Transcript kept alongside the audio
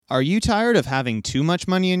Are you tired of having too much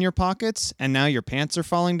money in your pockets and now your pants are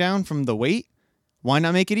falling down from the weight? Why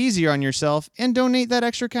not make it easier on yourself and donate that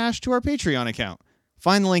extra cash to our Patreon account?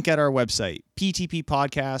 Find the link at our website,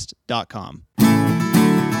 ptppodcast.com.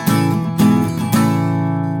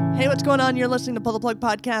 Hey, what's going on? You're listening to Pull the Plug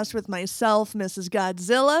Podcast with myself, Mrs.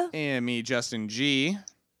 Godzilla. And me, Justin G.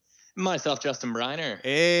 Myself, Justin Briner.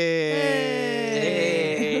 Hey.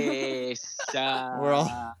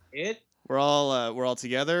 Hey. We're all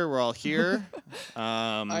together. We're all here.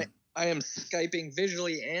 I am Skyping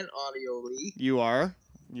visually and audioly. You're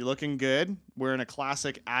looking good. Wearing a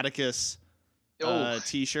classic Atticus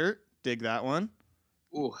t-shirt. Dig that one.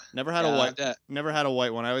 Ooh. Never had a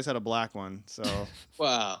white one. I always had a black one. So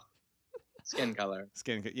wow. Skin color.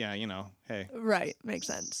 Yeah, you know. Hey. Right, makes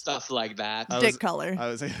sense. Stuff like that. Dick color.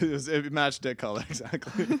 It matched dick color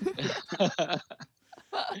exactly.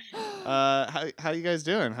 How you guys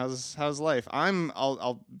doing? How's life?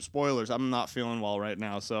 I'll spoilers. I'm not feeling well right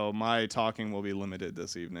now, so my talking will be limited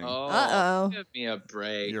this evening. Uh-oh. Give me a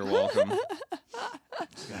break. You're welcome.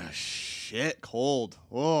 Got a shit cold.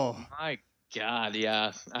 Whoa. My God,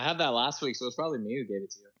 yeah. I had that last week, so it's probably me who gave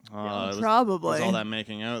it to you. Probably. It was all that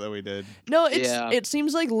making out that we did. No, it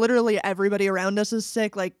seems like literally everybody around us is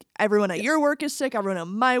sick. Like everyone at your work is sick. Everyone at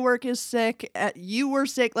my work is sick. You were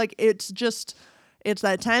sick. Like it's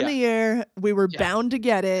that time of year. We were bound to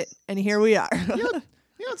get it, and here we are. You know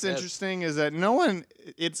what's interesting is that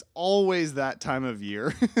it's always that time of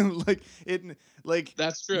year.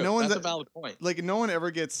 That's true. That's a valid point. Like no one ever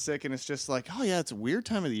gets sick, and it's just like, oh yeah, it's a weird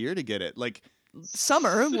time of the year to get it. Like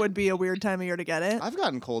summer would be a weird time of year to get it. I've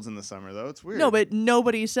gotten colds in the summer though. It's weird. No, but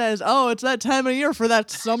nobody says, "Oh, it's that time of year for that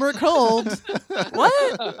summer cold."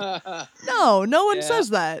 What? No one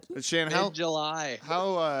says that. But Shan, July.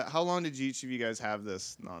 How long did each of you guys have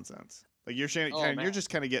this nonsense? Like you're you're just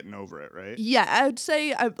kind of getting over it, right? Yeah, I would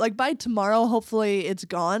say like by tomorrow, hopefully it's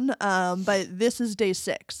gone. But this is day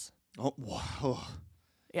 6. Oh, wow.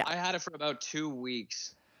 Yeah. I had it for about 2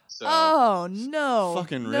 weeks. So. Oh no!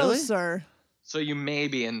 Fucking really? No, sir. So you may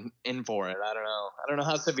be in for it. I don't know. I don't know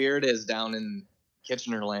how severe it is down in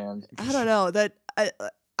Kitchener land. I don't know. That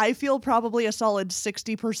I feel probably a solid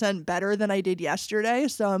 60% better than I did yesterday.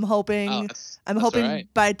 So I'm hoping right.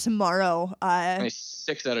 by tomorrow. Nice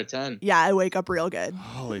 6 out of 10. Yeah, I wake up real good.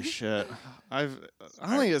 Holy shit! I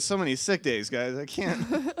only get so many sick days, guys. I can't.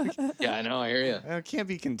 Yeah, I know. I hear you. I can't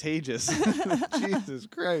be contagious. Jesus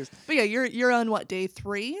Christ. But yeah, you're on what, day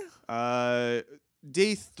 3?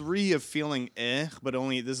 Day 3 of feeling but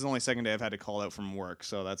this is only second day I've had to call out from work,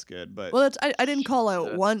 so that's good. But well, I didn't call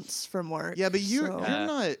out once from work. Yeah, but you're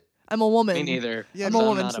not. I'm a woman. Me neither. Yeah, I'm a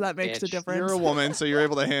woman, so that makes a difference. You're a woman, so you're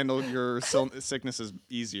able to handle your sicknesses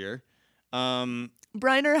easier.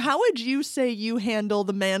 Briner, how would you say you handle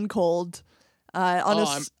the man cold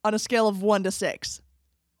on a scale of 1 to 6?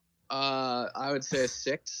 I would say a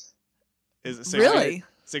 6. Is it 6? Really?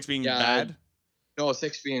 6 being bad? No,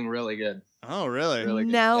 6 being really good. Oh, really? Really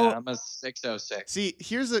good. Now, yeah, I'm a 6 out of 6. See,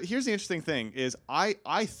 here's the interesting thing is I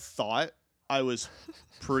thought I was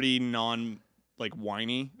pretty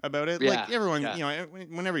whiny about it. Yeah, like everyone,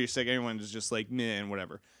 whenever you're sick, everyone's just like meh and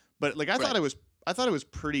whatever. But like I thought it was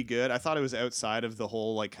pretty good. I thought it was outside of the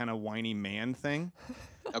whole like kind of whiny man thing.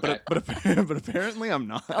 Okay. But apparently I'm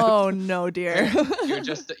not. Oh no, dear. You're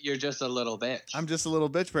just a little bitch. I'm just a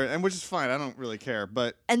little bitch, and which is fine. I don't really care.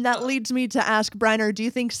 But and that leads me to ask Briner, do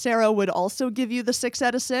you think Sarah would also give you the 6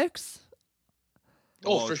 out of 6?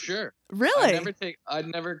 Oh, for sure. Really? I'd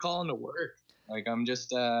never call into work. Like I'm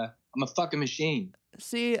just I'm a fucking machine.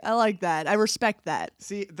 See, I like that. I respect that.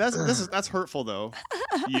 See, that's hurtful though,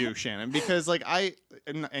 you Shannon, because like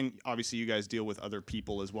and obviously you guys deal with other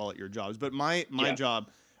people as well at your jobs, but my job,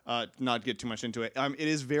 not get too much into it. It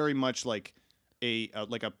is very much like a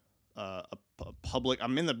public.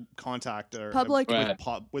 I'm in the contact with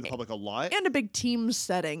the public a lot, and a big team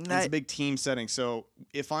setting. It's a big team setting. So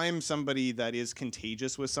if I'm somebody that is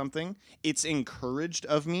contagious with something, it's encouraged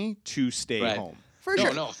of me to stay home. For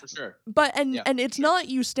sure. No, for sure. But and it's not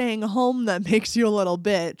you staying home that makes you a little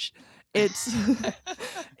bitch. It's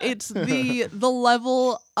it's the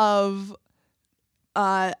level of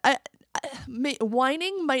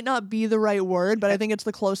whining might not be the right word, but I think it's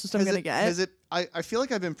the closest I'm gonna get. I feel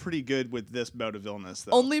like I've been pretty good with this bout of illness,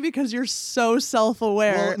 though. Only because you're so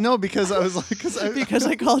self-aware. Well, no, because I was like, because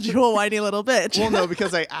I called you a whiny little bitch. Well, no,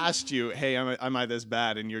 because I asked you, hey, am I this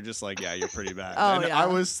bad? And you're just like, yeah, you're pretty bad. I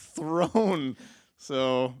was thrown.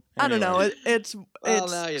 So anyway. I don't know. It's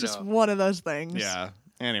just one of those things. Yeah.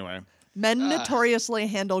 Anyway, men notoriously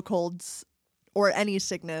handle colds or any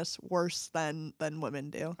sickness worse than women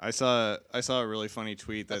do. I saw a really funny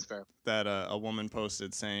tweet That's fair. that a woman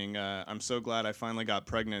posted saying, "I'm so glad I finally got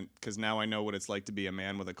pregnant because now I know what it's like to be a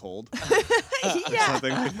man with a cold." Yeah.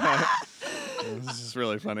 Something like that. This is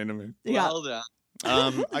really funny to me. Yeah. Well done.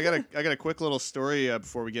 I got a quick little story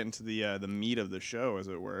before we get into the meat of the show, as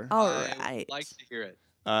it were. All I right. would like to hear it.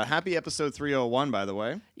 Happy episode 301, by the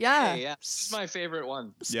way. Yeah. Hey, yeah. This is my favorite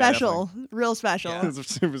one. Special. Real special. Yeah.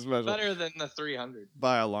 It's super special Better than the 300.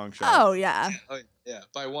 by a long shot. Oh, yeah. Oh, yeah.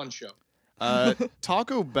 By one show.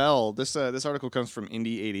 Taco Bell. This article comes from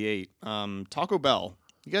Indy88. Taco Bell.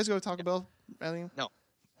 You guys go to Taco Bell, Alien? No.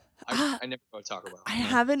 I never go to Taco Bell. I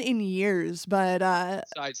haven't in years, but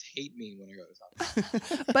Besides, hate me when I go to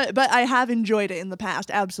Taco Bell. but I have enjoyed it in the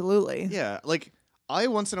past. Absolutely. Yeah, like I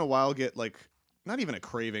once in a while get like not even a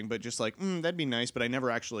craving, but just like that'd be nice, but I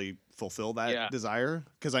never actually fulfill that desire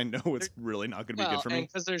because I know it's really not going to be good for me.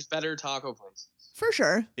 Because there's better taco places. For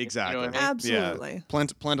sure. Exactly. You know what I mean? Absolutely.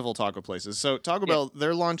 Yeah. Plentiful taco places. So Taco Bell,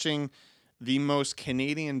 they're launching the most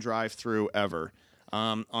Canadian drive-through ever.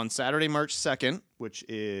 On Saturday, March 2nd, which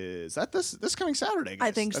is this coming Saturday, guys.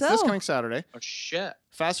 I think That's so. This coming Saturday. Oh, shit.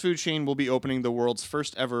 Fast food chain will be opening the world's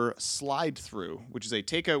first ever slide-through, which is a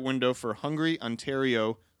takeout window for hungry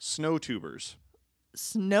Ontario snow tubers.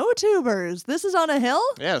 Snow tubers. This is on a hill?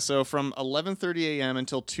 Yeah, so from 11:30 a.m.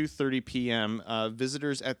 until 2:30 p.m.,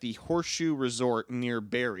 visitors at the Horseshoe Resort near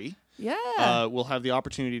Barrie will have the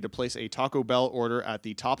opportunity to place a Taco Bell order at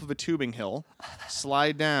the top of a tubing hill,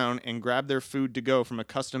 slide down, and grab their food to go from a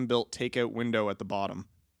custom-built takeout window at the bottom.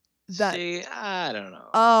 See, I don't know.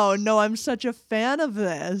 Oh, no, I'm such a fan of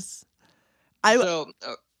this.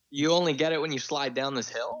 You only get it when you slide down this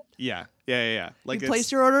hill? Yeah. Like you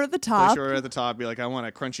place your order at the top. Place your order at the top. Be like, I want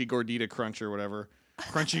a crunchy gordita crunch or whatever.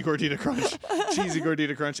 Crunchy gordita crunch, cheesy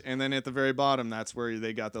gordita crunch, and then at the very bottom, that's where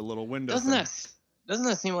they got the little window. Doesn't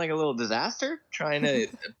that seem like a little disaster? Trying to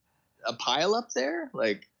a pile up there,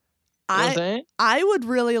 like. You know what I'm saying? I would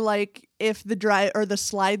really like if the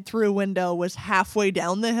slide through window was halfway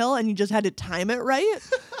down the hill and you just had to time it right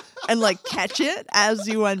and like catch it as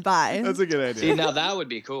you went by. That's a good idea. See, now that would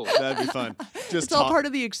be cool. That'd be fun. It's all part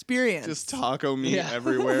of the experience. Just taco meat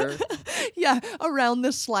everywhere. Yeah, around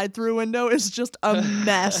this slide through window is just a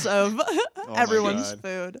mess of everyone's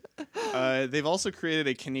food. They've also created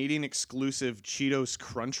a Canadian exclusive Cheetos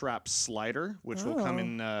Crunch Wrap slider, which will come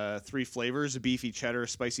in 3 flavors: beefy cheddar,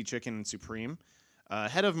 spicy chicken, and supreme.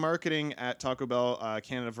 Head of marketing at Taco Bell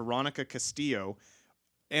Canada, Veronica Castillo,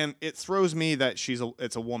 and it throws me that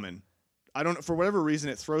it's a woman. I don't, for whatever reason,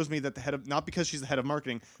 it throws me that not because she's the head of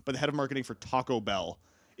marketing, but the head of marketing for Taco Bell.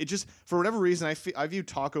 It just, for whatever reason, I view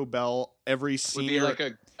Taco Bell every senior. Would be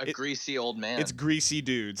like a greasy old man. It's greasy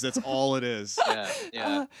dudes. That's all it is.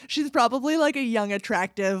 Yeah. She's probably like a young,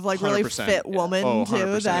 attractive, like really fit woman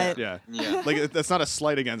too. That yeah. Like that's not a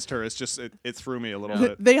slight against her. It's just it threw me a little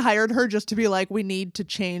bit. They hired her just to be like, we need to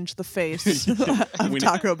change the face of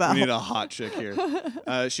Taco Bell. We need a hot chick here.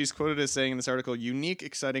 She's quoted as saying in this article, "Unique,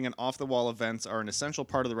 exciting, and off-the-wall events are an essential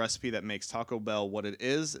part of the recipe that makes Taco Bell what it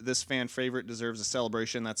is. This fan favorite deserves a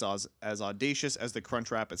celebration that's as audacious as the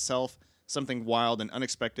Crunch Wrap itself. Something wild and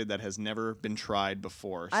unexpected that has never been tried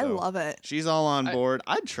before." So I love it. She's all on board.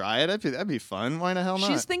 I'd try it. That'd be fun. Why the hell not?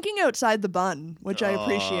 She's thinking outside the bun, which I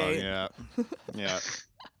appreciate. Yeah.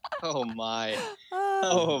 Oh my.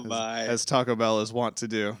 Oh my. As Taco Bell is wont to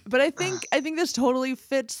do. But I think this totally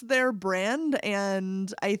fits their brand,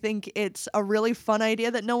 and I think it's a really fun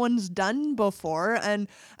idea that no one's done before. And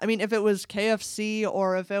I mean, if it was KFC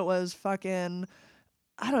or if it was fucking,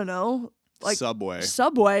 I don't know, like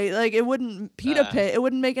Subway, like it wouldn't Pita Pit, it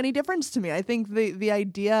wouldn't make any difference to me. I think the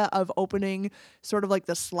idea of opening sort of like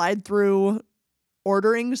the slide through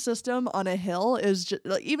ordering system on a hill is just,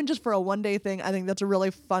 like, even just for a one-day thing, I think that's a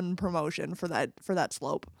really fun promotion for that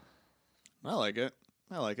slope. I like it.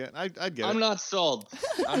 I'd get it. I'm not sold.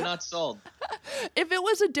 If it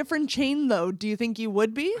was a different chain, though, do you think you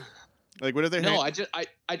would be? Like, what are they? No, I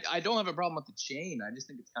don't have a problem with the chain. I just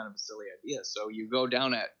think it's kind of a silly idea. So you go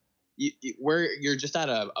down at where you're just at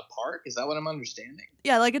a park. Is that what I'm understanding?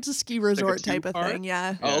 Yeah, like it's a ski resort like type of thing.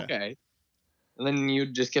 Yeah. Oh, okay. And then you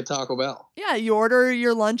just get Taco Bell. Yeah, you order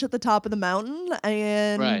your lunch at the top of the mountain,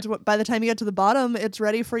 and by the time you get to the bottom, it's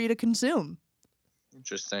ready for you to consume.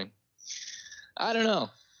 Interesting. I don't know.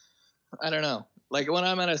 Like when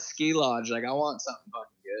I'm at a ski lodge, like I want something fucking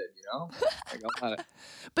good, you know? Like I want.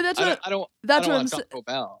 But that's what I don't want Taco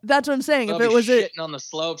Bell. That's what I'm saying. So if it was shitting on the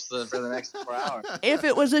slopes for the next 4 hours. If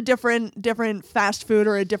it was a different fast food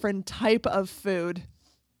or a different type of food,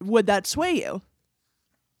 would that sway you?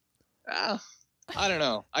 I don't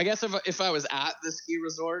know. I guess if I was at the ski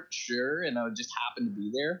resort, sure, and I would just happen to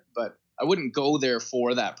be there, but I wouldn't go there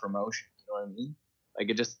for that promotion. You know what I mean? Like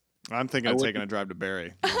it just. I'm thinking of taking a drive to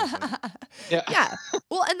Barrie. Yeah.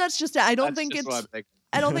 Well, and that's just it. I don't think just what I'm thinking.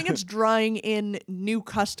 I don't think it's drawing in new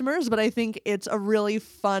customers, but I think it's a really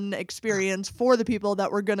fun experience for the people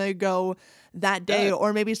that were going to go that day,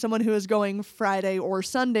 or maybe someone who is going Friday or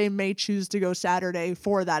Sunday may choose to go Saturday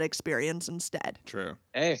for that experience instead. True.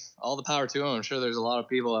 Hey, all the power to them. I'm sure there's a lot of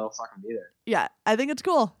people that'll fucking be there. Yeah, I think it's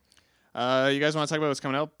cool. You guys want to talk about what's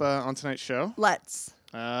coming up on tonight's show? Let's.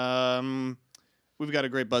 We've got a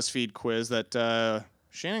great BuzzFeed quiz that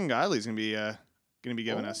Shannon Guiley's going to be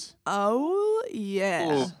giving us. Oh,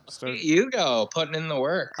 yeah. You go, putting in the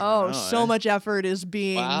work. Oh, so much effort is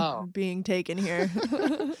being taken here.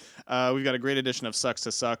 We've got a great edition of Sucks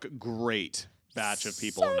to Suck. Great batch of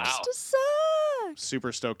people. Sucks to Suck.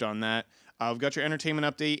 Super stoked on that. We've got your entertainment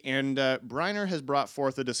update, and Briner has brought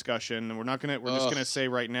forth a discussion. We're just gonna say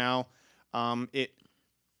right now,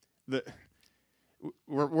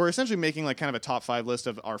 we're essentially making like kind of a top 5 list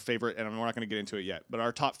of our favorite, and we're not going to get into it yet, but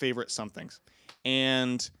our top favorite somethings.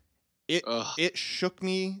 And it shook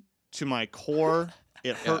me to my core.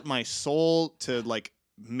 It hurt my soul to like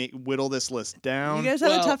whittle this list down. You guys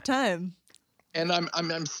had a tough time. And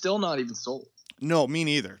I'm still not even sold. No, me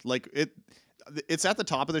neither. Like it's at the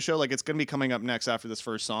top of the show. Like it's going to be coming up next after this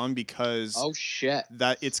first song because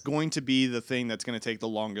that it's going to be the thing that's going to take the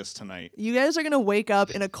longest tonight. You guys are going to wake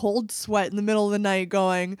up in a cold sweat in the middle of the night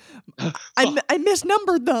going, I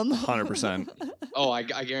misnumbered them. 100%. Oh, I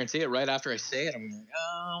guarantee it. Right after I say it, I'm like,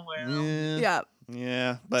 oh, well. Yeah.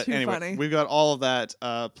 Yeah, but Too anyway, funny. we've got all of that,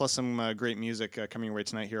 plus some great music coming your way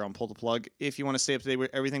tonight here on Pull the Plug. If you want to stay up to date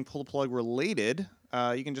with everything Pull the Plug related,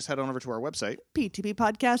 you can just head on over to our website.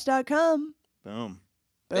 ptppodcast.com. Boom.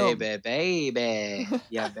 Baby.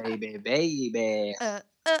 Yeah, baby.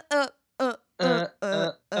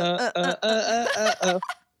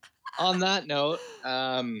 On that note,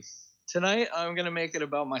 tonight I'm going to make it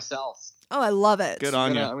about myself. Oh, I love it. Good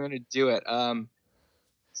on you. I'm going to do it.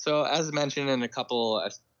 So as mentioned in a couple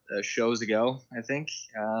shows ago, I think,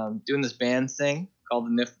 doing this band thing called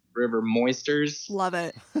the Nith River Moisters. Love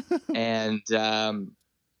it. And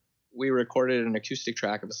we recorded an acoustic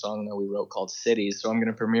track of a song that we wrote called Cities. So I'm going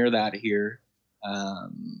to premiere that here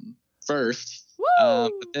first.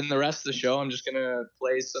 But then the rest of the show, I'm just going to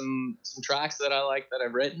play some tracks that I like that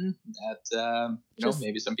I've written that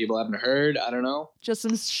maybe some people haven't heard. I don't know. Just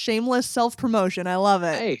some shameless self-promotion. I love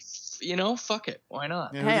it. Hey, fuck it. Why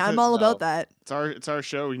not? Yeah, hey, I'm all about that. It's our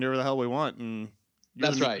show. We can do whatever the hell we want, and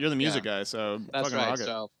that's right. You're the music guy, so that's fucking right. rock it.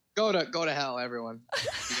 So go to hell, everyone.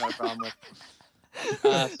 You got a problem with.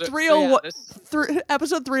 Episode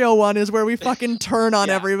 301 is where we fucking turn on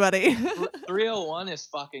everybody. 301 is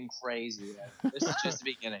fucking crazy. This is just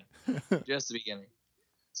the beginning.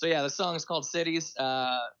 So yeah, the song is called Cities.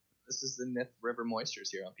 This is the Nith River Moisters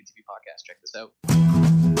here on PTP Podcast. Check this out.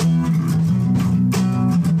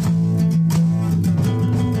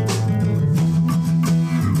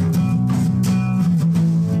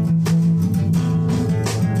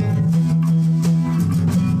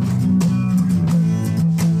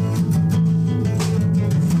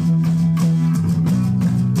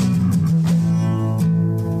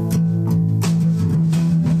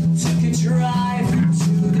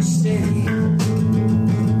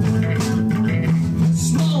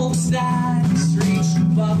 Smokestacks reach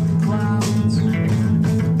above the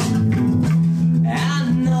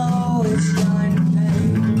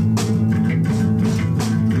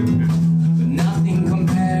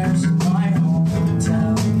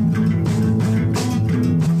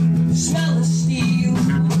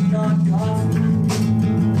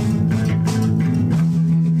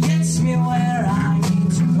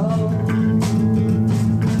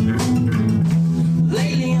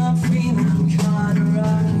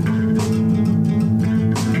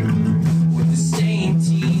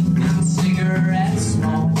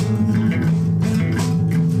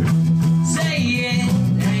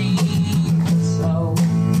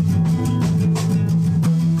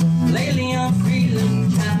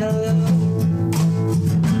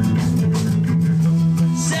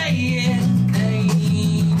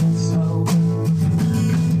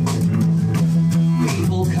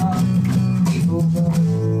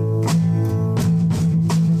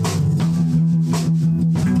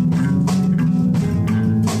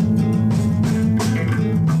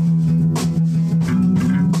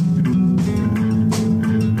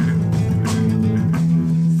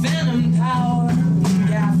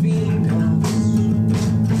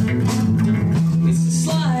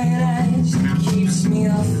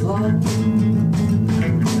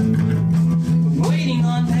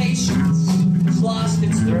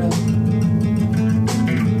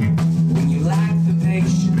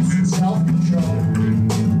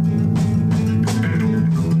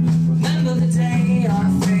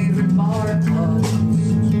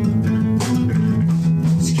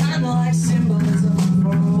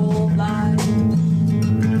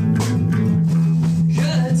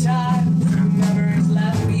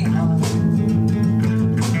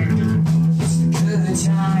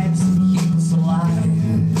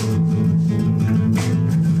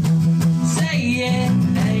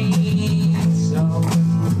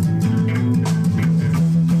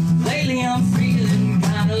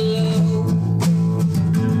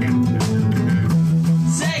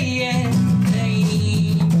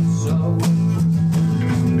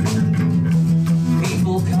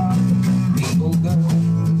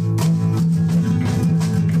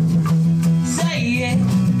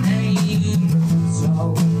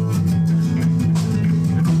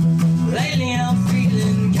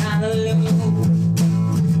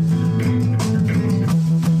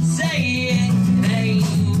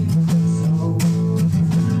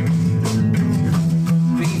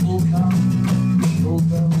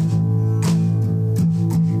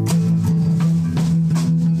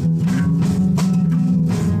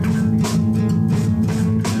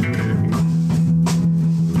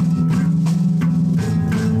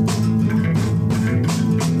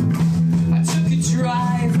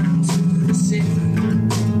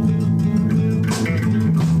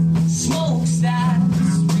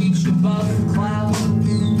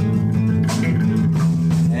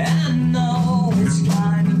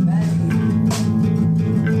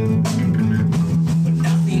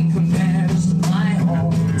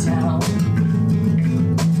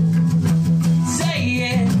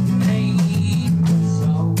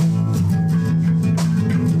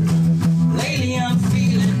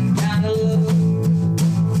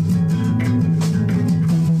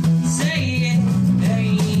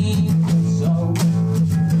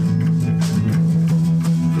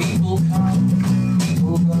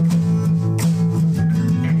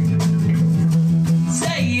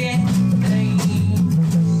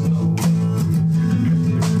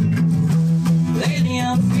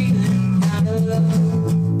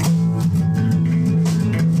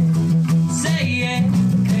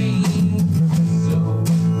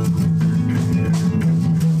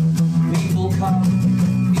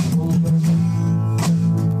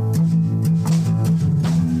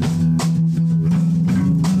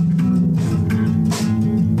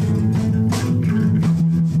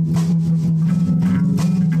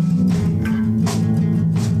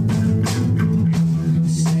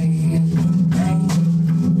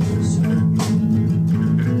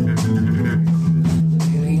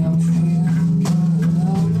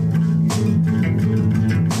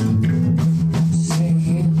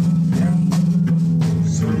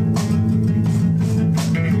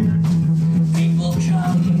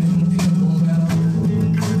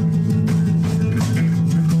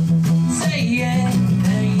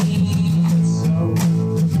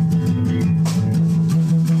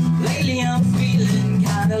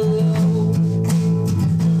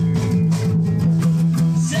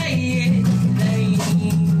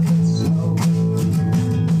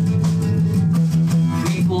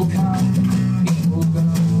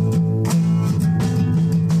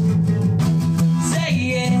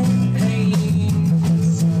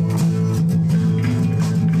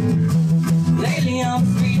I'm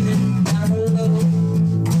freezing down below.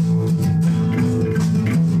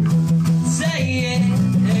 Say it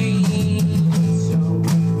ain't so.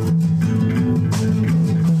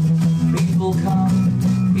 People come,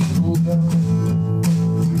 people go.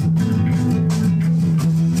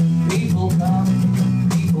 People come,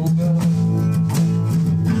 people go.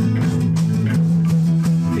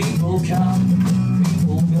 People come,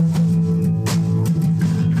 people go.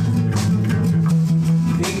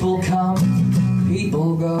 People come,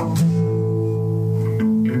 people go.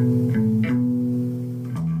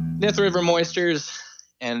 Nith River Moisters,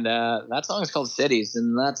 and that song is called Cities,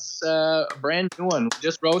 and that's a brand new one. We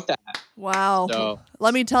just wrote that. Wow. So-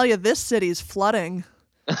 Let me tell you, this city's flooding.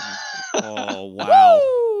 Oh wow.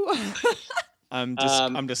 Woo!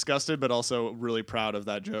 I'm disgusted, but also really proud of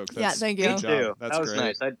that joke. Yeah, thank you. Good Me job. too. That's that was great.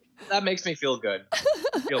 nice. That makes me feel good.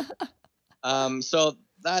 So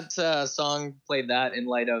that song played that in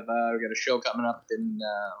light of we got a show coming up in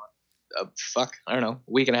I don't know,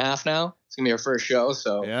 a week and a half now. It's gonna be our first show,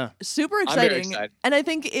 so Yeah. Super I'm very exciting. excited. And I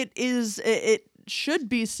think it should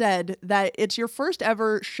be said that it's your first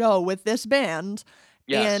ever show with this band.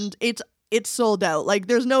 yes. And it's sold out. Like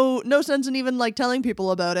there's no sense in even like telling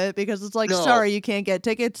people about it because it's like, No. sorry, you can't get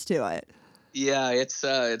tickets to it. Yeah, it's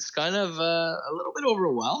kind of a little bit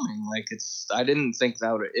overwhelming. Like I didn't think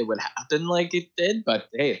that it would happen like it did, but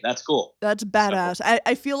hey, that's cool. That's badass.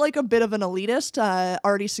 I feel like a bit of an elitist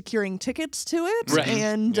already securing tickets to it. Right.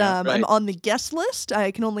 And Yeah. I'm Right. on the guest list.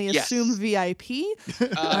 I can only Yes. assume VIP.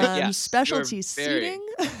 Yes, Specialty you're very-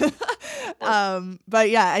 seating. But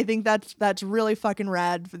yeah, I think that's really fucking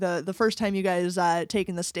rad. The first time you guys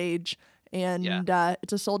taking the stage, and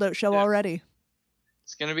it's a sold out show Yeah. already.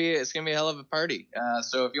 It's gonna be a hell of a party.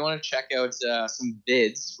 So if you want to check out some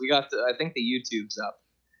vids, we got I think the YouTube's up,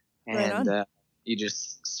 Right and you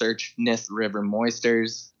just search Nith River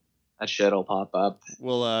Moisters. That shit'll pop up.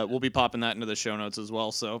 We'll be popping that into the show notes as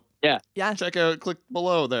well. So Yeah. check out, click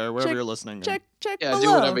below there wherever Check- you're listening. Check Yeah, below.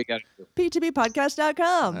 do whatever you gotta do.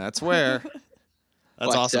 ptbpodcast.com. That's where.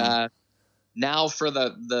 That's But, awesome. Now for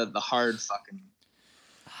the hard fucking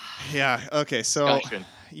Yeah. Okay. So discussion.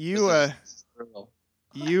 you This is brutal.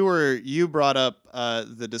 you brought up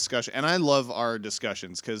the discussion, and I love our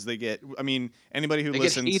discussions because they get. I mean, anybody who They get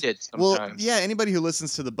listens. heated Well, sometimes. yeah, anybody who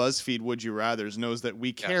listens to the BuzzFeed Would You Rathers knows that we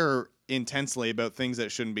Yeah. care intensely about things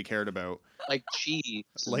that shouldn't be cared about, Like cheese.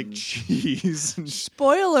 like and- cheese.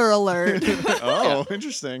 Spoiler alert. Oh,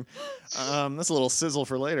 interesting. That's a little sizzle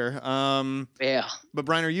for later. yeah. But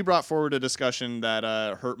Briner, you brought forward a discussion that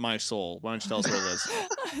hurt my soul. Why don't you tell us what it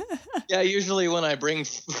is? Yeah, usually when I bring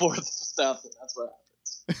forth stuff, that's what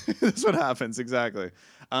happens. That's what happens, exactly.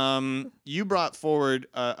 You brought forward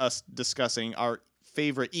us discussing our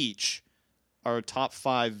favorite each, our top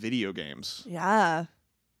 5 video games. Yeah.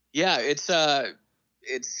 Yeah, it's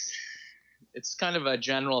kind of a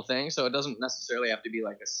general thing, so it doesn't necessarily have to be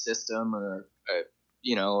like a system or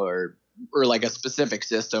or like a specific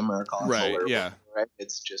system or a console. Right, or yeah. whatever, right?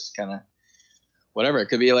 It's just kind of whatever. It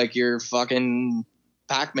could be like your fucking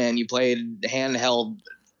Pac-Man you played handheld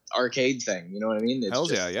arcade thing. You know what I mean? It's Hells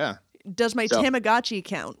just, yeah. Does my So- Tamagotchi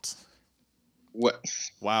count? What?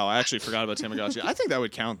 Wow, I actually forgot about Tamagotchi. I think that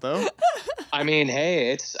would count, though. I mean,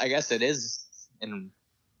 hey, I guess it is in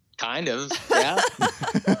kind of. Yeah.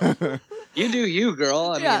 You do you,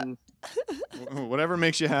 girl. I Yeah. mean, Whatever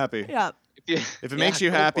makes you happy. Yeah. If it yeah, makes you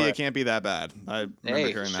go happy, for it can't be that bad. I remember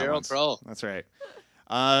Hey, hearing that Cheryl once. Crow. That's right.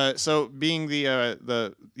 So being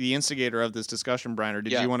the instigator of this discussion, Briner,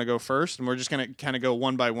 did Yeah. you want to go first? And we're just gonna kind of go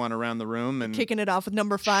one by one around the room and Kicking it off with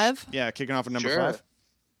number 5. yeah, kicking off with number Sure. 5.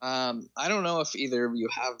 I don't know if either of you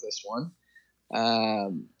have this one,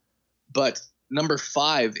 but number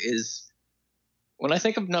 5 is when I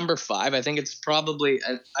think of number 5. I think it's probably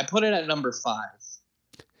I put it at number 5.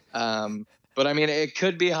 But I mean, it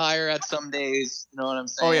could be higher at some days. You know what I'm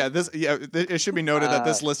saying? Oh yeah, it should be noted that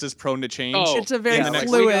this list is prone to change oh, It's a very yeah, like, we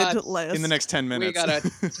fluid got- list. in the next 10 minutes. We got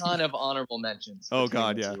a ton of honorable mentions. Oh, between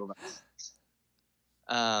God, the yeah. two of us.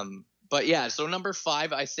 But yeah, so number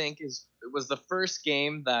 5, I think was the first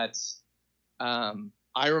game that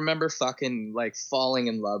I remember fucking like falling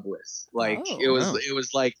in love with. Like Oh. it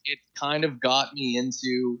was like it kind of got me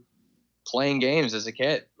into playing games as a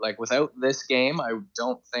kid. Like without this game, I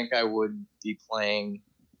don't think I would be playing.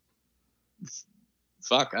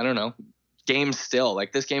 I don't know, games still.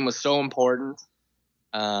 Like this game was so important,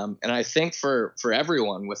 and I think for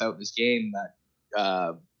everyone, without this game,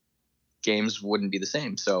 that games wouldn't be the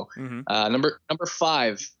same. So Mhm. number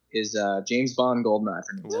 5 is James Bond GoldenEye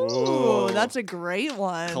for me. Whoa. Ooh, that's a great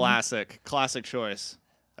one. Classic choice.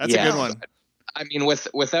 That's Yeah. a good one. I mean,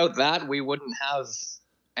 without that, we wouldn't have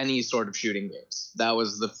any sort of shooting games. That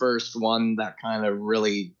was the first one that kind of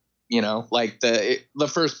really, you know, like the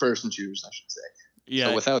first person shooters, I should say. Yeah.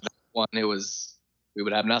 So without that one, we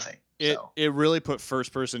would have nothing. It really put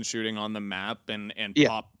first person shooting on the map and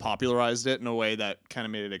popularized it in a way that kind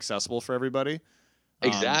of made it accessible for everybody.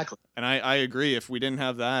 Exactly. And I agree. If we didn't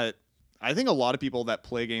have that, I think a lot of people that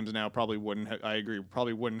play games now probably wouldn't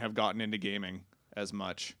have gotten into gaming as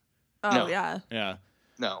much. Oh, No. yeah. Yeah.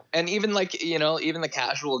 No. And even like, you know, even the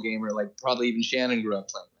casual gamer, like probably even Shannon grew up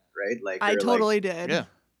playing that, right? Like I they're, totally like, did. Yeah.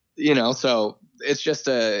 you know, so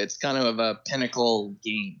it's kind of a pinnacle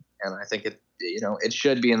game. And I think it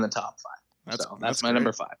should be in the top 5. That's my great.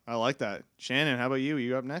 number 5. I like that. Shannon, how about you?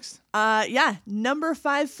 You up next? Yeah, number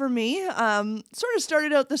 5 for me, sort of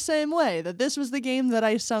started out the same way, that this was the game that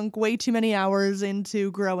I sunk way too many hours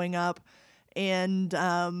into growing up, and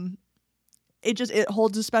it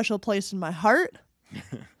holds a special place in my heart.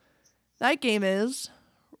 That game is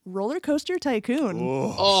Roller Coaster Tycoon.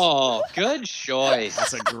 Oh, good choice.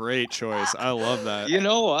 That's a great choice. I love that. You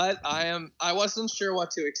know what? I wasn't sure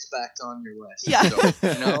what to expect on your list. Yeah. So,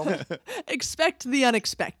 you know? Expect the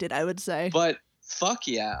unexpected, I would say. But fuck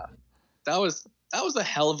yeah. That was a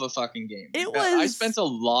hell of a fucking game. I spent a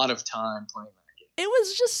lot of time playing that game. It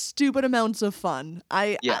was just stupid amounts of fun.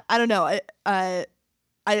 I don't know.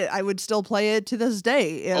 I would still play it to this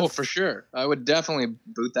day. Oh, for sure. I would definitely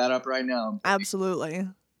boot that up right now. Absolutely.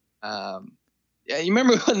 Yeah, you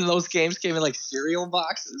remember when those games came in like cereal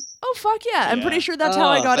boxes? Oh, fuck yeah. I'm Yeah. pretty sure that's how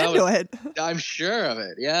I got into it. I'm sure of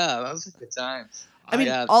it. Yeah, that was a good time. I mean,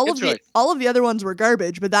 yeah, all good of the other ones were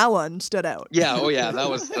garbage, but that one stood out. Yeah, oh yeah, that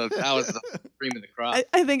was the cream of the crop.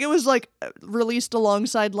 I think it was like released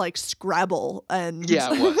alongside like Scrabble and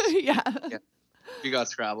Yeah, it was. yeah. If you got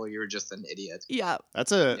Scrabble, you were just an idiot. Yeah.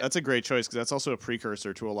 That's a great choice because that's also a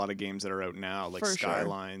precursor to a lot of games that are out now, like For sure.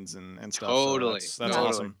 Skylines and stuff. Totally. So that's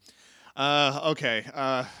Totally. awesome. Okay.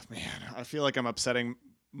 Man, I feel like I'm upsetting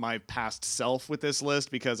my past self with this list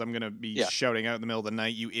because I'm gonna be shouting out in the middle of the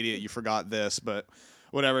night, "You idiot! You forgot this." But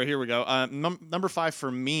whatever. Here we go. Number 5 for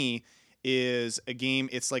me is a game.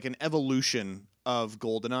 It's like an evolution of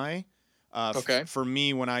GoldenEye. Okay. For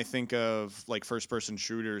me, when I think of like first-person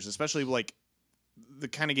shooters, especially like the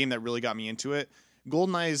kind of game that really got me into it,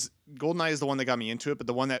 GoldenEye is the one that got me into it, but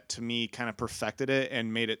the one that to me kind of perfected it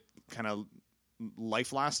and made it kind of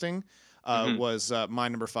life-lasting was my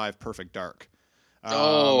number 5, Perfect Dark.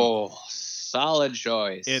 Solid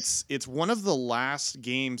choice. It's one of the last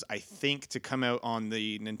games I think to come out on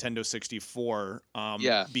the Nintendo 64.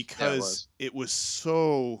 Because it was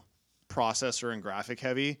so processor and graphic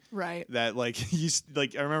heavy, Right. that like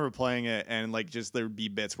I remember playing it and like just there would be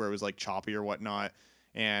bits where it was like choppy or whatnot,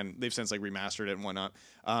 and they've since like remastered it and whatnot.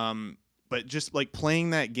 But just like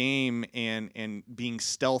playing that game and being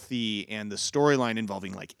stealthy and the storyline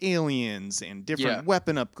involving like aliens and different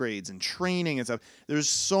weapon upgrades and training and stuff. There's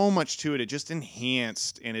so much to it. It just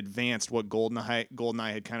enhanced and advanced what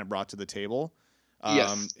GoldenEye had kind of brought to the table.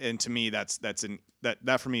 And to me,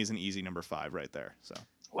 that for me is an easy number 5 right there. So.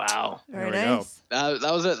 Wow. Very There we nice.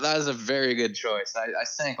 That was a very good choice. I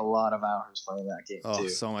sank a lot of hours playing that game Oh, too.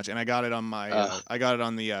 so much. And I got it on my I got it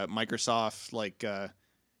on the Microsoft like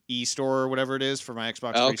e-store or whatever it is for my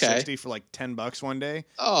Xbox 360 for like $10 one day.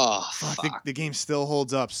 Oh, Fuck. The game still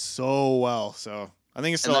holds up so well. So I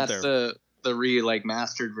think it's still up there. That's the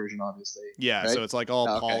mastered version, obviously. Yeah, right? so it's like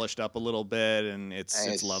all polished up a little bit, and it's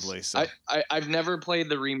Nice. lovely. So I've never played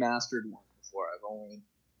the remastered one before.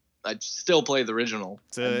 I still play the original.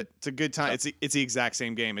 it's a good time. It's the exact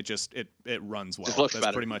same game. It just it runs well. Just looks That's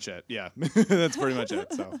better. pretty much it. Yeah, that's pretty much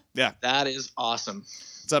it. So yeah, That is awesome.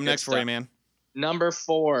 what's up Good next for you, stuff. man? Number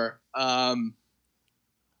 4, a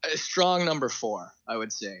strong number 4, I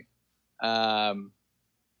would say.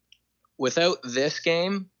 Without this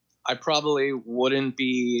game, I probably wouldn't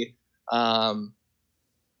be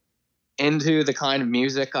into the kind of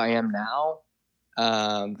music I am now.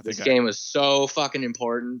 This game was so fucking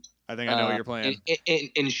important. I think I know what you're playing.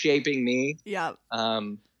 In shaping me. Yeah.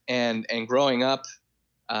 And growing up,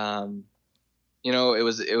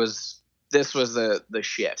 this was the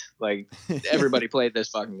shit. Like everybody played this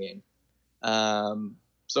fucking game.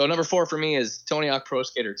 So number 4 for me is Tony Hawk Pro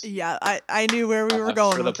Skater 2. Yeah, I knew where we were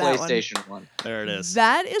going for the with that one. PlayStation 1. There it is.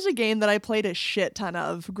 That is a game that I played a shit ton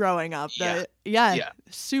of growing up. Yeah.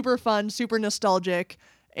 Super fun, super nostalgic,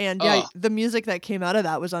 and the music that came out of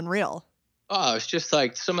that was unreal. Oh, it's just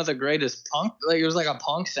like some of the greatest punk. Like it was like a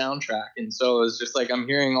punk soundtrack, and so it was just like I'm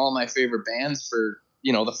hearing all my favorite bands for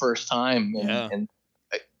the first time, and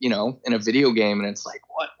in a video game, and it's like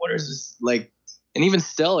what is this like? And even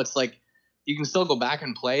still, it's like you can still go back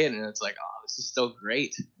and play it, and it's like, oh, this is still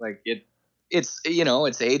great. Like it's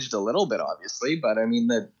it's aged a little bit, obviously, but I mean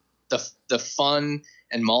the fun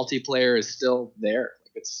and multiplayer is still there.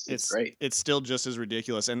 Like it's great. It's still just as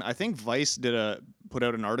ridiculous. And I think Vice put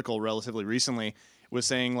out an article relatively recently, was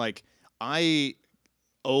saying like, I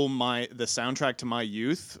owe the soundtrack to my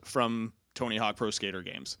youth from Tony Hawk Pro Skater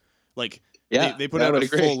games. Like, Yeah, they put I out would a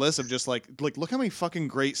agree. full list of just like look how many fucking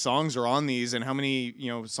great songs are on these, and how many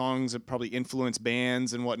songs that probably influence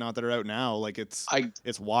bands and whatnot that are out now. Like it's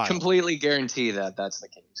wild. Completely guarantee that that's the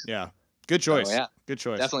case. Yeah, good choice. yeah. Good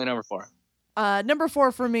choice. Definitely number 4. Number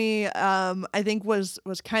 4 for me, I think was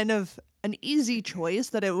kind of an easy choice.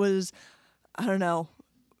 That it was, I don't know,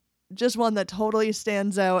 just one that totally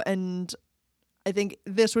stands out, and I think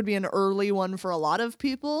this would be an early one for a lot of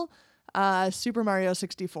people. Super Mario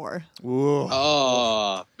 64. Ooh.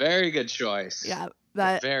 Oh, very good choice. Yeah,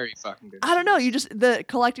 that Very fucking good. I don't know. The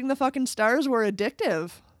collecting the fucking stars were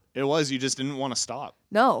addictive. It was. You just didn't want to stop.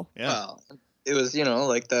 No. Yeah. Well, it was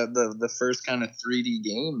like the first kind of 3D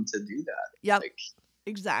game to do that. Yep. Like,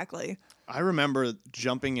 Exactly. I remember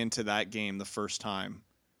jumping into that game the first time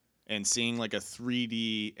and seeing like a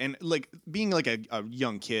 3D and like being like a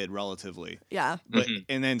young kid relatively, Yeah. but Mhm.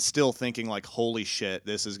 and then still thinking like, holy shit,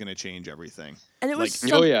 this is gonna change everything. And it was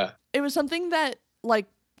Like- oh yeah. it was something that like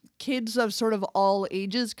kids of sort of all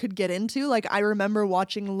ages could get into. Like I remember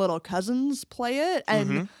watching little cousins play it, and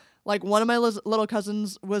Mhm. like one of my little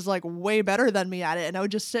cousins was like way better than me at it, and I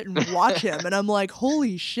would just sit and watch him, and I'm like,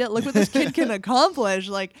 holy shit, look what this kid can accomplish.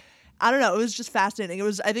 Like, I don't know, it was just fascinating. It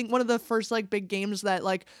was, I think, one of the first like big games that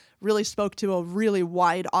like really spoke to a really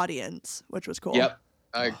wide audience, which was cool. Yep.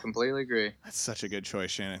 I completely agree. That's such a good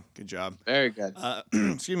choice, Shannon. Good job. Very good.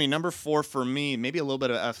 Excuse me, number 4 for me, maybe a little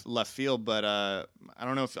bit of left field, but I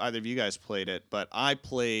don't know if either of you guys played it, but I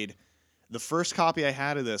played, the first copy I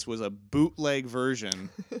had of this was a bootleg version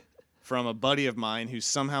from a buddy of mine who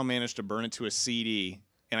somehow managed to burn it to a CD,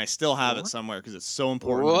 and I still have it What? somewhere because it's so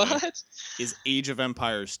important to me, What? is Age of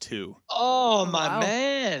Empires 2. Oh my Wow.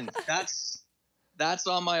 man. That's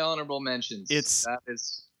on my honorable mentions. That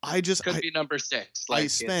could be number 6. I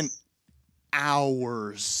spent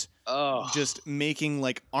hours oh just making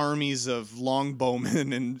like armies of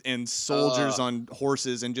longbowmen and soldiers on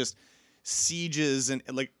horses and just sieges and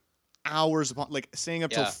like hours upon, like staying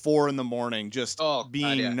up till Yeah. 4 a.m, just Oh, God,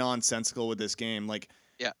 being yeah. nonsensical with this game. Like,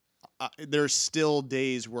 Yeah. There's still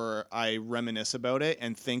days where I reminisce about it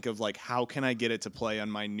and think of like, how can I get it to play on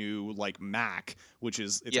my new like Mac, which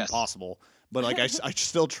is it's Yes. impossible. But like I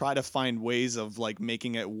still try to find ways of like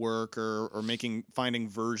making it work or finding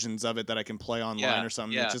versions of it that I can play online Yeah, or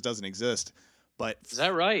something yeah. that just doesn't exist. But Is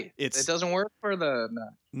that right? It doesn't work for the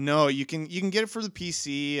no, you can get it for the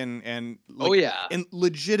PC and like, oh yeah. and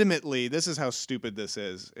legitimately, this is how stupid this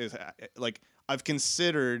is like I've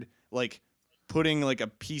considered like putting like a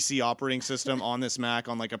PC operating system on this Mac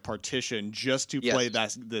on like a partition just to Yes. play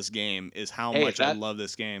this game is how Hey, much I that- love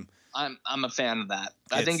this game. I'm a fan of that.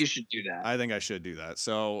 I think It's- you should do that. I think I should do that.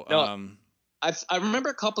 So No. I remember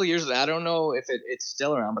a couple of years ago, I don't know if it's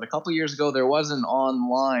still around, but a couple of years ago there was an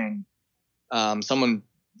online someone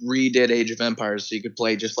redid Age of Empires so you could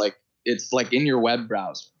play just like it's like in your web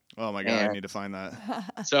browser. oh my god, I Yeah. need to find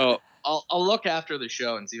that. So I'll look after the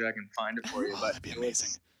show and see if I can find it for you. Oh, But that'd be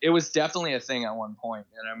amazing. It was definitely a thing at one point,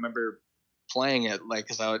 and I remember playing it like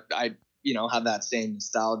because I had that same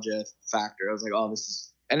nostalgia factor. I was like, oh, this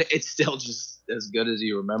is, and it's still just as good as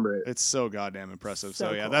you remember it. It's so goddamn impressive. So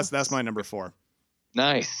So yeah, cool. that's my number 4.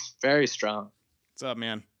 Nice, very strong. What's up,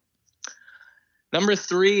 man? Number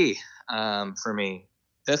 3 for me.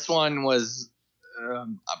 This one was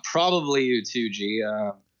probably you too, G.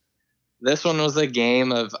 This one was a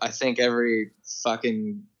game of I think every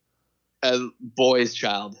fucking boy's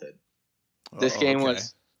childhood. This Oh, game okay.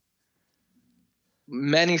 was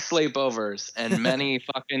many sleepovers and many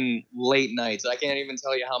fucking late nights. I can't even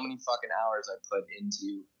tell you how many fucking hours I put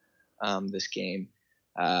into this game.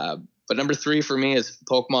 But number 3 for me is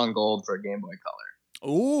Pokemon Gold for Game Boy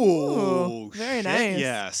Color. Ooh, very shit, nice.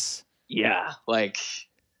 Yes. Yeah, like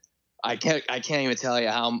I can't even tell you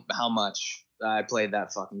how much I played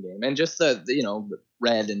that fucking game, and just the the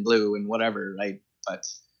red and blue and whatever, right? But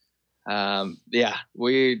yeah,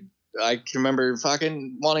 I can remember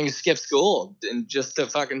fucking wanting to skip school and just to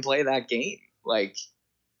fucking play that game. Like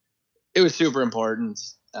it was super important.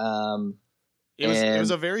 It was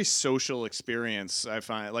And- a very social experience. I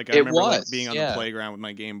find like I It remember like was, being on the yeah. playground with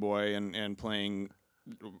my Game Boy and playing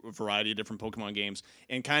a variety of different Pokemon games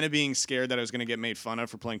and kind of being scared that I was going to get made fun of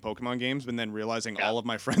for playing Pokemon games, but then realizing Yeah. all of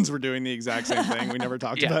my friends were doing the exact same thing. We never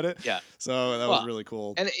talked Yeah, about it. yeah. So that was Well, really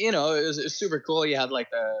cool. And it was super cool. You had like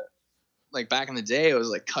like back in the day, it was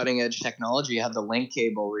like cutting edge technology. You had the link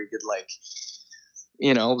cable where you could like,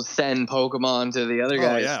 you know, send Pokemon to the other Oh,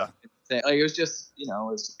 guys. yeah. Like it was just, you know,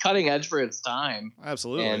 it was cutting edge for its time.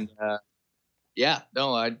 Absolutely. And yeah,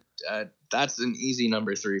 no, that's an easy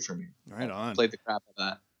number 3 for me. Right on. Played the crap of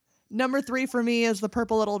that. Number 3 for me is the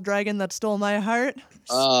purple little dragon that stole my heart.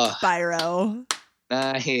 Uh, Spyro.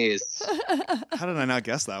 Nice. How did I not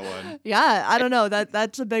guess that one? Yeah, I don't know.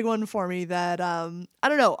 That's a big one for me that I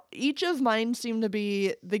don't know. Each of mine seem to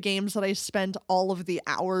be the games that I spent all of the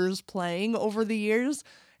hours playing over the years.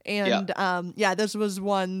 And this was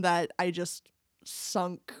one that I just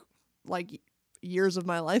sunk like years of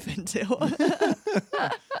my life into.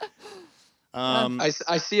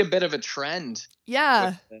 I see a bit of a trend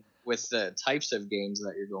Yeah. with the types of games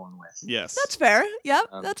that you're going with. Yes. That's fair. Yep,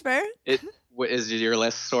 Um, that's fair. Is your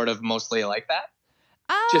list sort of mostly like that?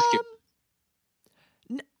 Just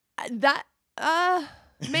That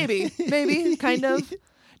maybe kind of.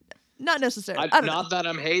 Not necessarily. I don't know. Not that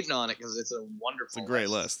I'm hating on it because it's a wonderful. It's a great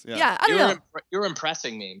list. Yeah. Yeah, I don't know. You're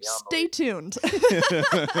impressing me. beyond Stay tuned.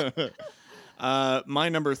 My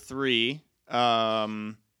number 3.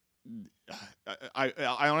 I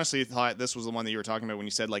honestly thought this was the one that you were talking about when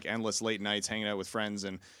you said like endless late nights hanging out with friends,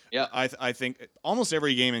 and Yeah. I think almost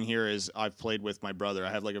every game in here is I've played with my brother. I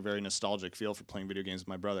have like a very nostalgic feel for playing video games with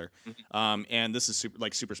my brother. And this is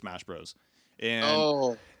Super Smash Bros.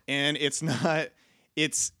 And and it's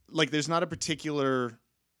like there's not a particular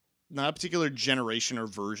generation or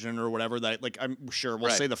version or whatever that like I'm sure we'll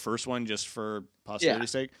Right. say the first one just for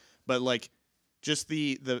posterity's sake, but like just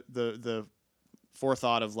the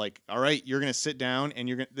forethought of like, all right, you're gonna sit down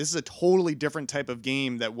and this is a totally different type of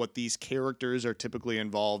game that what these characters are typically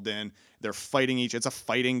involved in. They're fighting it's a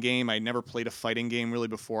fighting game. I never played a fighting game really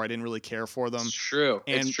before. I didn't really care for them. It's true.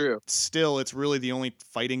 And it's true. Still, it's really the only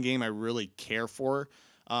fighting game I really care for.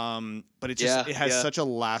 But it has such a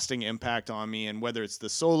lasting impact on me, and whether it's the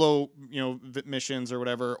solo, missions or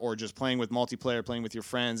whatever, or just playing with multiplayer, playing with your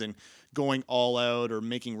friends and going all out or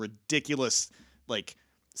making ridiculous like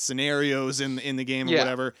scenarios in the game or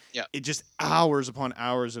whatever. Yeah. It just hours upon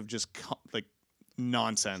hours of just like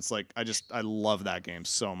nonsense. Like I love that game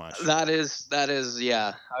so much. That is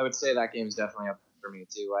yeah. I would say that game's definitely up for me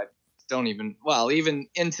too. I don't even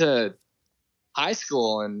into high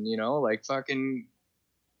school and like fucking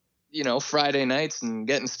Friday nights and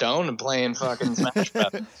getting stoned and playing fucking Smash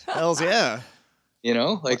Brothers. Hells yeah.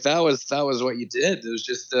 Like that was what you did. It was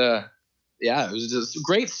just it was just a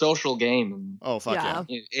great social game. And oh fuck yeah.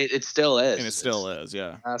 It still is. And it still is,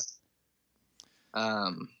 yeah.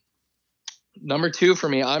 Number 2 for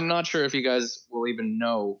me, I'm not sure if you guys will even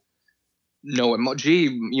know it.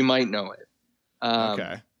 Gee, you might know it.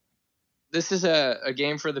 Okay. This is a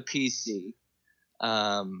game for the PC.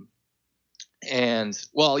 And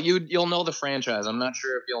well, you'll know the franchise. I'm not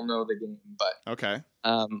sure if you'll know the game, but okay.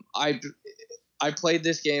 I played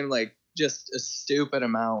this game like just a stupid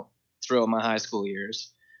amount throughout my high school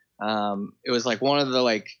years. It was like one of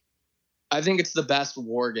the I think it's the best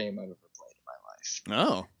war game I've ever played in my life.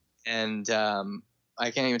 Oh. And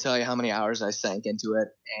I can't even tell you how many hours I sank into it.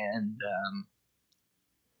 And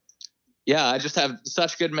I just have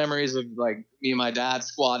such good memories of like me and my dad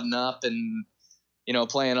squadding up and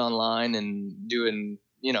playing online and doing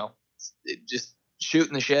just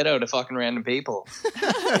shooting the shit out of fucking random people.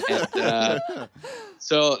 And,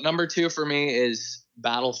 so number 2 for me is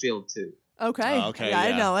Battlefield 2. Okay. Okay. Yeah,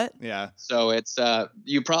 I know it. Yeah. So it's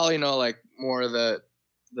you probably know like more of the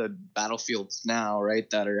Battlefields now, right,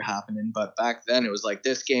 that are happening, but back then it was like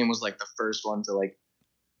this game was like the first one to like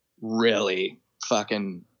really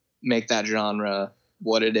fucking make that genre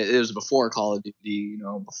what it is. It was before Call of Duty,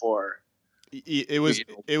 before it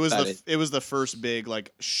was the first big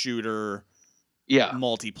like shooter,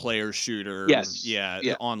 multiplayer shooter,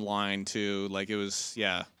 online too. Like it was,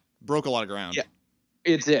 broke a lot of ground. Yeah,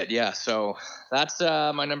 it did. Yeah, so that's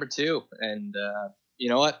my number 2, and you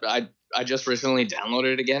know what? I just recently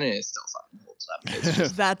downloaded it again, and it still fucking holds up. It's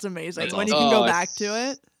just, That's amazing. That's when awesome. you can go back to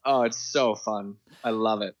it. Oh, it's so fun. I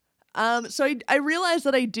love it. So I realize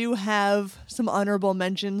that I do have some honorable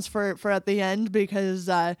mentions for at the end because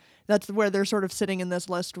that's where they're sort of sitting in this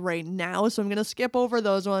list right now. So I'm going to skip over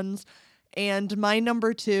those ones. And my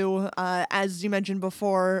number 2, as you mentioned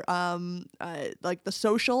before, like the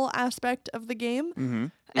social aspect of the game.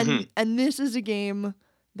 Mm-hmm. And this is a game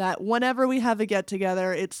that whenever we have a get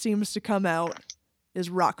together, it seems to come out is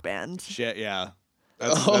Rock Band. Shit, yeah.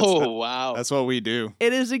 Wow. That's what we do.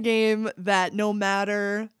 It is a game that no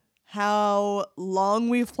matter how long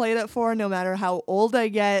we've played it for, no matter how old I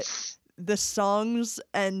get, the songs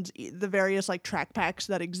and the various like track packs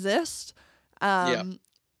that exist,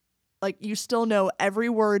 like you still know every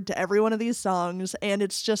word to every one of these songs, and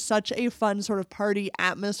it's just such a fun sort of party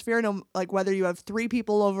atmosphere. No, like whether you have 3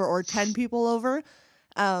 people over or 10 people over,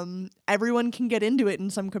 everyone can get into it in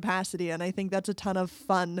some capacity, and I think that's a ton of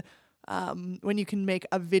fun when you can make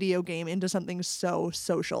a video game into something so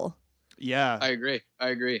social. Yeah. I agree.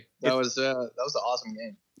 That was an awesome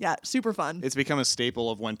game. Yeah, super fun. It's become a staple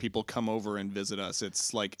of when people come over and visit us.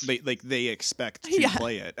 It's like they expect to Yeah.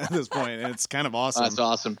 play it at this point, and it's kind of awesome. That's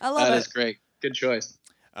awesome. I love That it. is great. Good choice.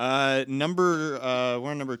 We're on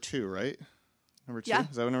number 2, right? Number 2? Yeah.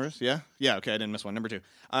 Is that what number is? Yeah? Yeah, okay, I didn't miss one. Number 2.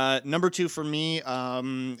 Number 2 for me,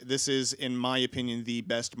 this is, in my opinion, the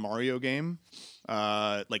best Mario game.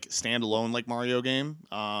 Like, standalone, like, Mario game.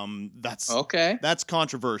 Okay. That's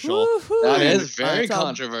controversial. Woohoo! That is very That's a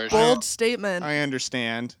controversial. bold statement. I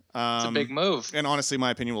understand. It's a big move. And honestly, my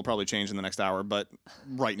opinion will probably change in the next hour, but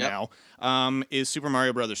right Yep. now, is Super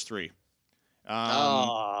Mario Brothers 3.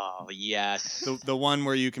 Oh, yes. The one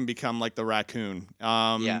where you can become like the raccoon.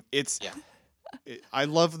 It's Yeah. I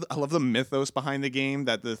love the mythos behind the game.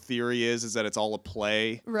 That the theory is that it's all a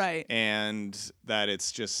play, Right. and that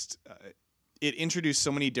it's just it introduced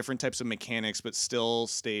so many different types of mechanics, but still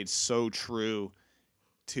stayed so true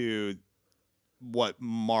to what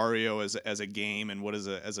Mario as a game and what as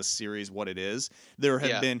a series what it is.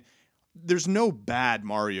 There's no bad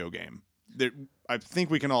Mario game. I think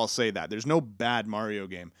we can all say that there's no bad Mario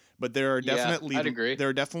game, but there are definitely I'd agree. there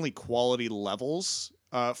are definitely quality levels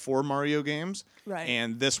for Mario games, Right.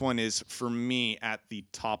 and this one is for me at the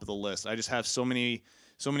top of the list. I just have so many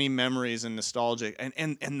memories and nostalgic,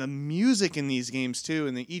 and the music in these games too,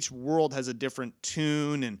 and each world has a different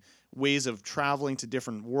tune and ways of traveling to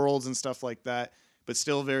different worlds and stuff like that, but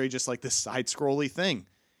still very just like this side-scrolly thing.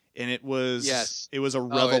 And it was a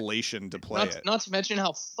revelation to play it. Not to mention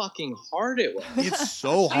how fucking hard it was. It's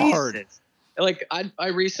so hard. Jesus. Like I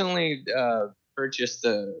recently purchased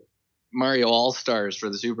the Mario All Stars for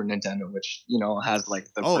the Super Nintendo, which has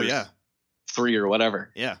like the first 3 or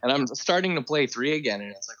whatever. Yeah. And I'm starting to play 3 again,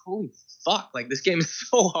 and it's like, holy fuck! Like this game is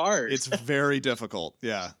so hard. It's very difficult.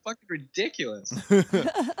 Yeah. It's fucking ridiculous.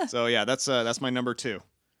 So yeah, that's my number 2.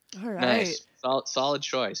 All right. Nice, solid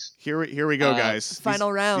choice. Here we go, guys.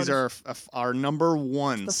 Final round. These are our number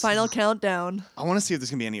ones. The final countdown. I want to see if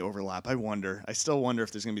there's gonna be any overlap. I still wonder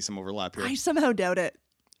if there's gonna be some overlap here. I somehow doubt it.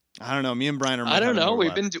 I don't know. Me and Brian are. I don't know.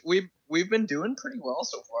 We've We've been doing pretty well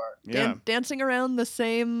so far. Yeah. Dancing around the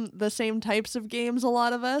same types of games, a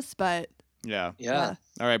lot of us, but Yeah. Yeah.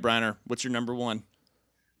 All right, Briner, what's your number 1?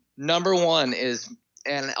 Number 1 is,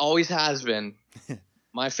 and always has been,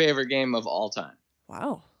 my favorite game of all time.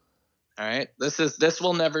 wow. All right, this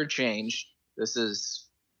will never change. This is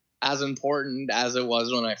as important as it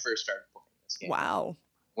was when I first started playing this game. Wow.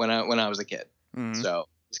 When I was a kid. Mhm. So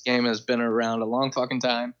this game has been around a long fucking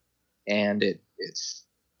time, and it's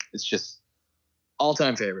just all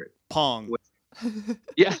time favorite. Pong.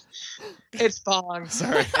 Yeah, it's Pong.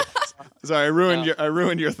 Sorry, I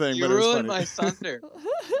ruined your thing. You but it was ruined funny. my thunder.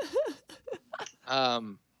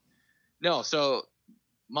 No, so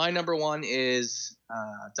my number 1 is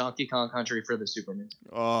Donkey Kong Country for the Super Nintendo.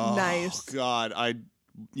 Oh, Nice. God,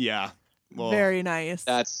 Well, Very nice.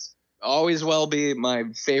 That's always will be my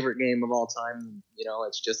favorite game of all time.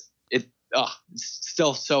 It's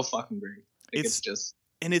still so fucking great. It's just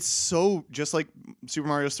and it's so just like Super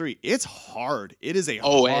Mario 3. It's hard. It is a and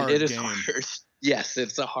hard it is game. hard. Yes,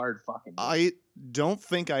 it's a hard fucking game. I don't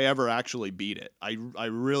think I ever actually beat it. I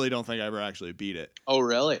really don't think I ever actually beat it. Oh,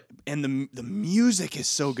 really? And the music is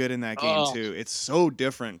so good in that game Oh. too. It's so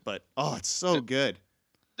different, but it's so good.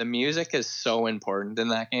 The music is so important in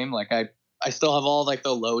that game. Like I still have all like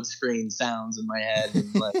the load screen sounds in my head.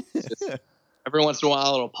 And, like, it's just, every once in a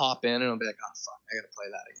while it'll pop in and I'll be like, oh fuck, I gotta play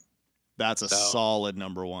that again. That's a So- solid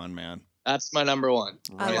number 1, man. That's my number 1.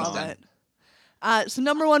 I Right love on. it. So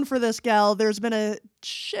number 1 for this gal, there's been a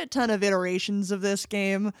shit ton of iterations of this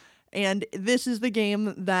game, and this is the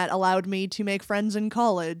game that allowed me to make friends in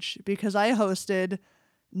college because I hosted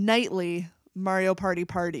nightly Mario Party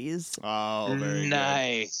parties. Oh, very good.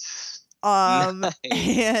 Nice. And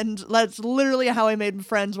Nice. that's literally how I made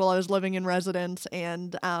friends while I was living in residence.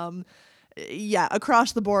 And yeah,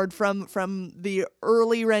 across the board from the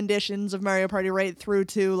early renditions of Mario Party right through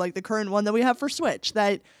to like the current one that we have for Switch,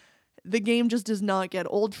 that the game just does not get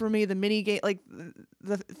old for me. The mini game, like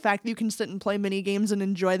the fact that you can sit and play mini games and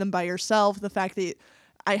enjoy them by yourself, the fact that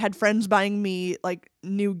I had friends buying me like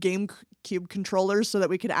new GameCube controllers so that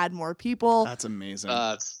we could add more people. That's amazing.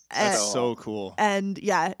 That's That's so cool. And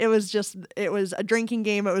yeah, it was a drinking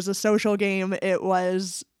game. It was a social game. It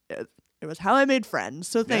was how I made friends.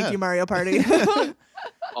 So thank Yeah. you, Mario Party.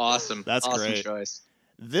 awesome. That's awesome great. choice.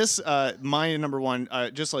 This my number one,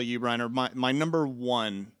 just like you, Briner. My number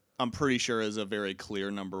one, I'm pretty sure is a very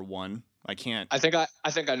clear number one. I can't. I think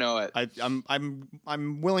I know it.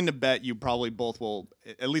 I'm willing to bet you probably both will,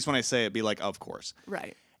 at least when I say it, be like, of course.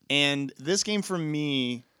 Right. And this game for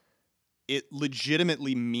me, it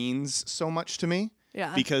legitimately means so much to me.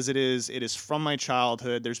 Yeah. Because it is from my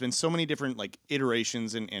childhood. There's been so many different like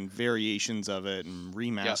iterations and variations of it and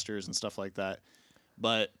remasters and stuff like that.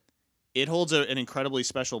 But it holds an incredibly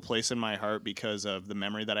special place in my heart because of the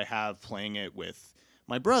memory that I have playing it with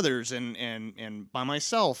my brothers and by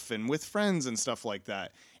myself and with friends and stuff like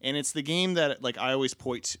that. And it's the game that like I always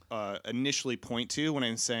initially point to when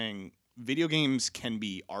I'm saying video games can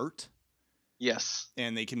be art. Yes.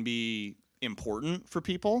 And they can be important for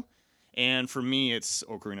people. And for me, it's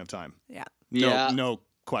Ocarina of Time. Yeah. No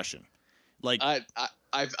question. Like I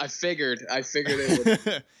figured it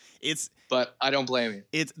would, it's, but I don't blame you.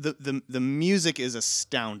 it's the music is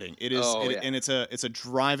astounding. It is, Oh, yeah. and it's a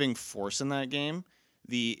driving force in that game.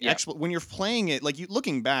 Yeah. When you're playing it, like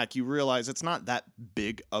looking back, you realize it's not that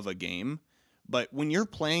big of a game, but when you're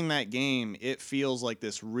playing that game, it feels like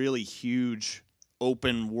this really huge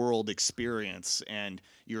open world experience, and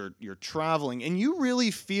you're traveling, and you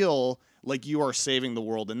really feel like you are saving the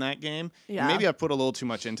world in that game. Yeah. And maybe I put a little too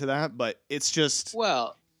much into that, but it's just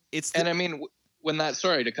Well, it's and I mean, when that,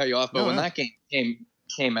 sorry to cut you off, but No, when no. that game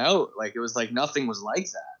came out, like it was like nothing was like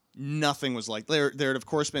that. nothing was like there had of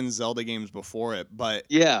course been Zelda games before it, but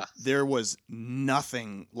Yeah. there was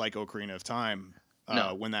nothing like Ocarina of Time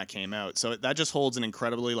No. when that came out. So that just holds an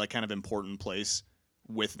incredibly like kind of important place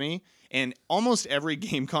with me. And almost every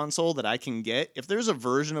game console that I can get, if there's a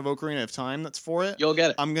version of Ocarina of Time that's for it, You'll get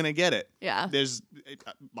it. I'm gonna get it. Yeah.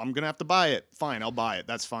 I'm gonna have to buy it. Fine, I'll buy it.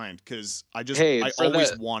 That's fine because I Hey, I for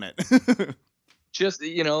always the- want it. Just,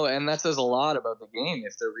 and that says a lot about the game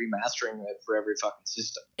if they're remastering it for every fucking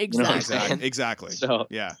system. You know what I'm Exactly. saying? Exactly. So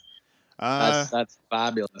Yeah. that's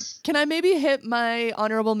fabulous. Can I maybe hit my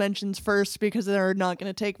honorable mentions first because they're not going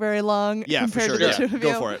to take very long Yeah, for compared sure. to the Yeah. two of Go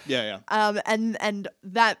you? for it. Yeah, yeah. And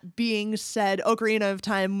that being said, Ocarina of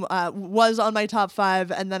Time was on my top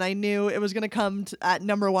 5, and then I knew it was going to come at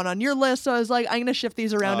number 1 on your list, so I was like, I'm going to shift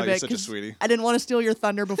these around Oh, a you're bit such a 'cause sweetie. I didn't want to steal your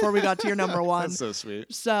thunder before we got to your number 1. That's so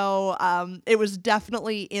sweet. So it was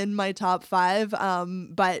definitely in my top 5,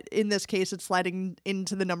 but in this case, it's sliding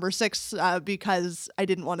into the number 6 because I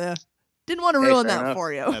didn't want to ruin fair that enough.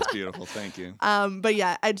 for you. That's beautiful. Thank you. But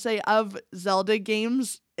yeah, I'd say of Zelda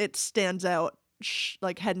games, it stands out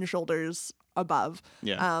like head and shoulders above.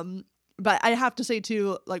 Yeah. But I have to say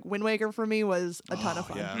too, like Wind Waker for me was a ton of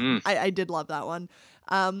fun. yeah. Mm. I did love that one.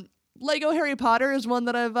 Lego Harry Potter is one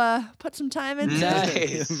that I've put some time into.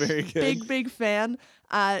 Nice. Very good. Big fan.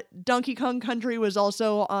 Donkey Kong Country was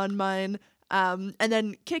also on mine. And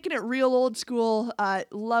then kicking it real old school,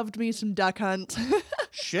 loved me some Duck Hunt.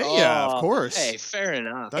 Shit, yeah, of Oh, course. Hey, fair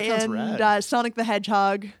enough. That sounds and rad. Sonic the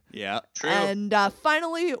Hedgehog. Yeah. True. And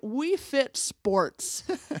finally, We Fit Sports.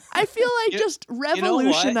 I feel like You- just know what?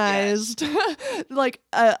 revolutionized like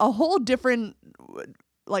a whole different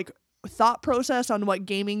like thought process on what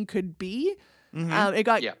gaming could be. Mhm. It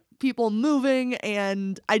got Yeah. people moving,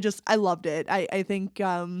 and I loved it. I think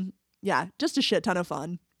just a shit ton of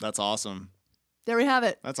fun. That's awesome. There we have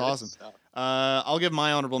it. That's Good awesome. stuff. I'll give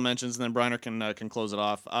my honorable mentions, and then Briner can close it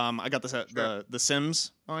off. I got Sure. the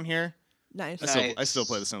Sims on here. Nice. I still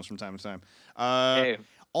play the Sims from time to time. Hey,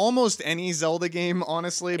 Almost any Zelda game,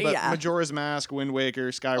 honestly, but Yeah. Majora's Mask, Wind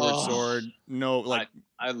Waker, Skyward Oh. Sword,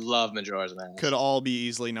 I love Majora's Mask. could all be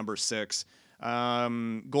easily number 6.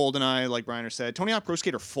 GoldenEye, like Briner said. Tony Hawk Pro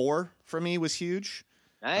Skater 4 for me was huge.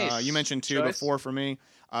 Nice. You mentioned 2 choice. before for me.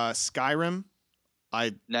 Skyrim,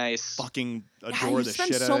 I Nice. fucking Yeah, adore you the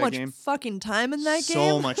spent shit out so of that much game. fucking time in that game.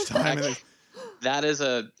 So much time in it. That is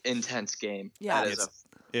a intense game. Yeah. That is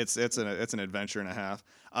It's an adventure and a half.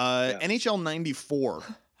 Yeah. NHL 94.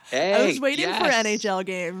 Hey, I was waiting for yes. NHL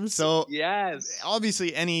games. So Yes.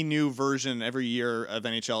 obviously any new version every year of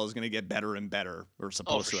NHL is going to get better and better, or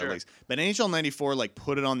supposed for to sure. at least. But NHL 94 like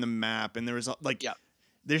put it on the map, and there was like Yeah.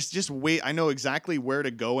 there's just I know exactly where to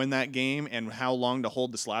go in that game and how long to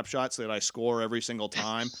hold the slap shot so that I score every single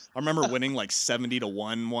time. I remember winning like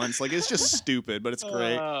 70-1 once. Like it's just stupid, but it's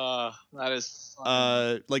great. That is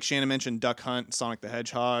fun. Like Shannon mentioned, Duck Hunt, Sonic the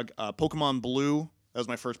Hedgehog, Pokemon Blue. That was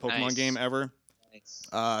my first Pokemon Nice. game ever.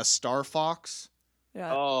 Nice. Star Fox.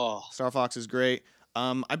 yeah. Oh, Star Fox is great.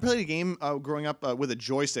 I played a game growing up with a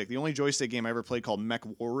joystick. The only joystick game I ever played called Mech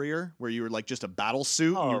Warrior, where you were like just a battle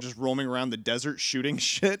suit and you Oh. were just roaming around the desert shooting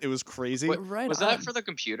shit. It was crazy. Right was on. that for the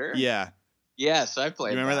computer? Yeah. Yes, I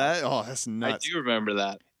played. You remember that? Oh, that's I nuts. do remember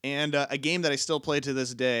that. And a game that I still play to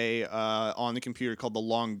this day on the computer called The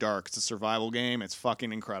Long Dark. It's a survival game. It's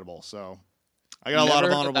fucking incredible. So I got a lot of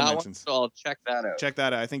Never heard honorable that one, mentions. so I'll check that out. Check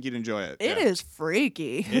that out. I think you'd enjoy it. It Yeah. is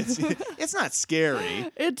freaky. It's not scary.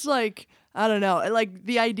 It's like, I don't know, like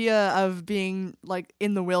the idea of being like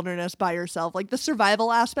in the wilderness by yourself, like the survival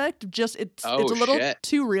aspect, just it's a little shit.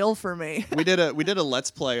 too real for me. We did a let's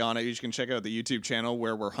play on it. You can check out the YouTube channel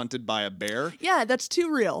where we're hunted by a bear. Yeah, that's too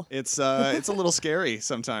real. It's a little scary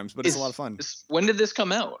sometimes, but it's a lot of fun. When did this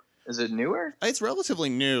come out? Is it newer? It's relatively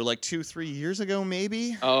new, like 2-3 years ago,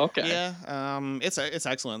 maybe. Oh, okay. Yeah. It's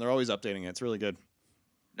excellent. They're always updating it. It's really good.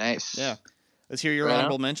 Nice. Yeah. Let's hear your Right on.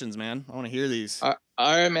 honorable mentions, man. I want to hear these. All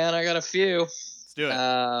right, man. I got a few. Let's do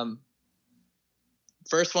it.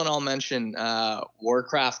 First one I'll mention,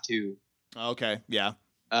 Warcraft 2. Okay. Yeah.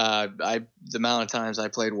 The amount of times I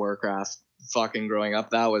played Warcraft fucking growing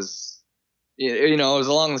up, that was, it was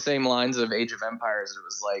along the same lines of Age of Empires. It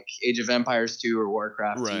was like Age of Empires 2 or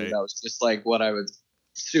Warcraft 2. Right. That was just like what I was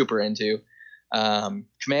super into.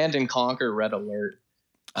 Command and Conquer Red Alert.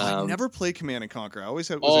 I never played Command and Conquer. I always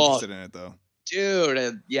was interested in it though.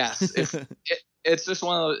 Dude, yes. It's just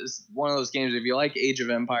one of those games. If you like Age of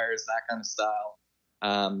Empires, that kind of style,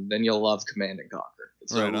 then you'll love Command and Conquer.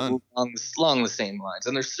 It's Right on. along the same lines,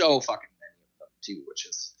 and there's so fucking many of them too,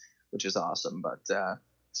 which is awesome. But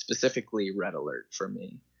specifically Red Alert for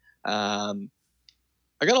me. I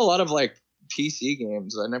got a lot of like PC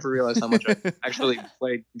games. I never realized how much I actually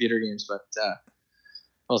played computer games, but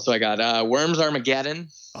also I got Worms Armageddon.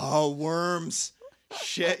 Oh, Worms.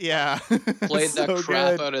 Shit, yeah. Played So the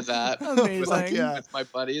crap good. out of that Amazing. Yeah. with my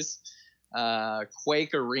buddies.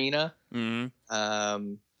 Quake Arena. Mhm.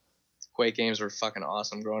 Quake games were fucking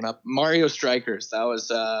awesome growing up. Mario Strikers, that was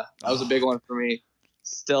a big one for me.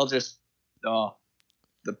 Still just the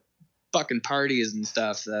fucking parties and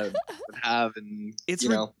stuff that I would have, and It's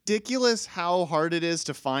ridiculous how hard it is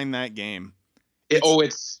to find that game.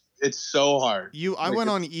 it's so hard. I went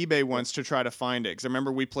on eBay once to try to find it because I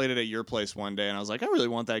remember we played it at your place one day and I was like, I really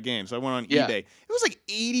want that game. So I went on Yeah. eBay. It was like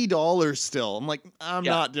 $80 still. I'm like, I'm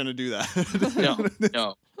Yeah. not going to do that.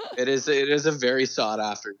 No. It is a very sought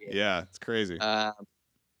after game. Yeah, it's crazy.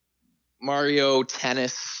 Mario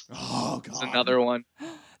Tennis Oh, is God. another one.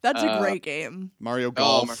 That's a great game. Mario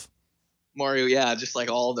Golf. Mario, yeah, just like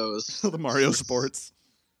all those. The Mario Sports.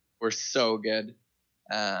 Were so good.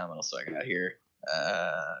 What else do I got here?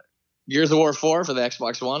 Gears of War 4 for the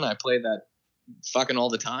Xbox One. I played that fucking all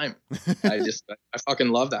the time. I fucking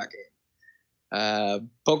love that game.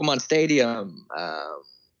 Pokemon Stadium.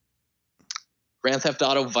 Grand Theft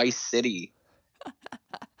Auto Vice City.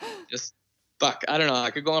 Just fuck. I don't know. I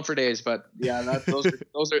could go on for days, but yeah,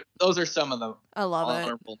 those are some of the I love it.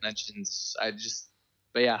 honorable mentions.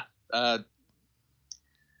 But yeah,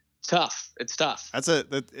 tough. It's tough. That's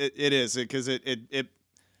it is because it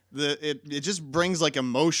just brings like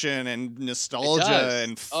emotion and nostalgia does.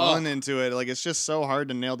 and fun into it. Like it's just so hard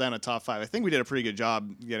to nail down a top 5. I think we did a pretty good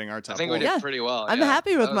job getting our top. I think we 4. did Yeah. pretty well. I'm yeah.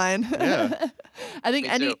 happy with That was- mine. Yeah. I think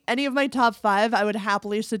Me too. any of my top 5, I would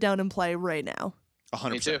happily sit down and play right now.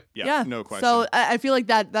 100%. Me too. Yeah, no question. So I feel like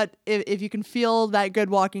that if you can feel that good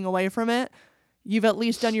walking away from it, you've at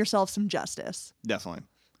least done yourself some justice. Definitely.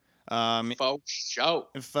 Faux show.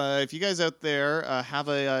 If you guys out there have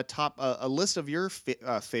a list of your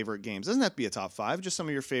favorite games, doesn't have to be a top 5, just some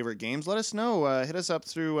of your favorite games. Let us know. Hit us up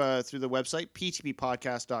through the website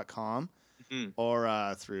ptppodcast.com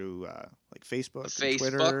or through like Facebook, and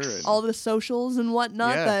Twitter. Facebooks. And All the socials and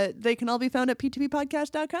whatnot, Yeah. that they can all be found at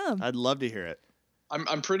p2ppodcast.com. I'd love to hear it.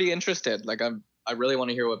 I'm pretty interested. Like I really want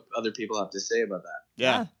to hear what other people have to say about that.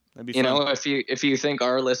 Yeah, that'd be You fun. know, if you think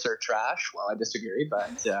our lists are trash, well, I disagree, but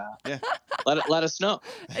Yeah. let us know.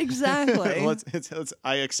 Exactly.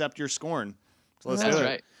 I accept your scorn. So let's That's do it.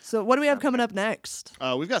 right. So what do we have coming up next?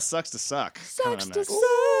 We've got Sucks to Suck. coming Sucks up to next.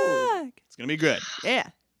 suck. It's gonna be good. Yeah.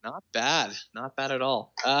 Not bad at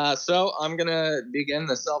all. So I'm gonna begin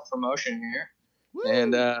the self promotion here,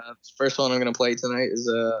 and first one I'm gonna play tonight is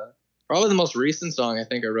probably the most recent song I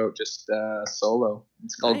think I wrote just solo.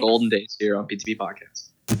 It's called Nice. Golden Days here on PTP Podcast.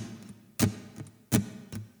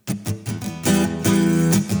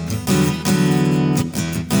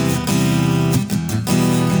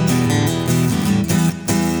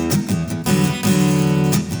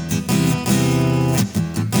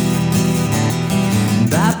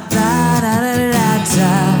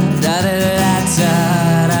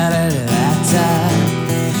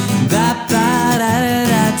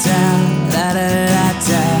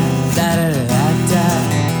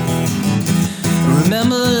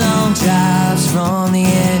 Remember the long drives from the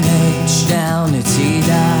NH down to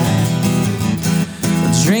T-Dot.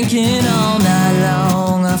 Drinking all night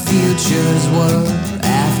long, I futures were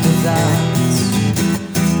afterthoughts.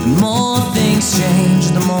 The more things change,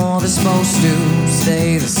 the more they're supposed to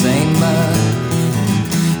stay the same. But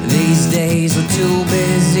these days we're too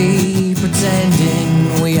busy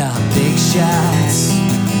pretending we are big shots.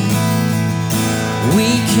 We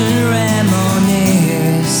can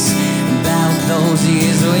reminisce about those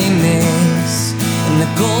years we miss, and the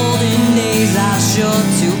golden days are sure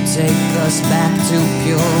to take us back to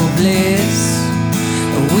pure bliss.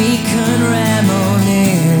 We can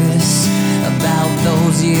reminisce about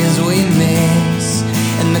those years we miss,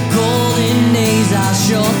 and the golden days are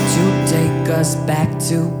sure to take us back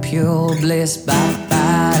to pure bliss. Ba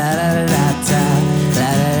ba da da da da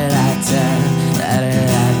da da da da da da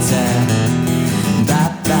da da. Ba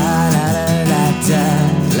ba da da da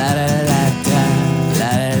da da da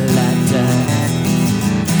da da da.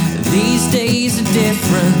 These days are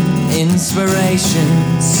different. Inspiration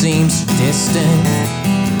seems distant.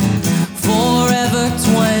 Forever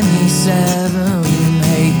 27.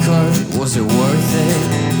 Hey Kurt, was it worth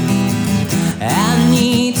it? I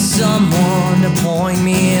need someone to point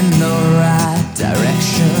me in the right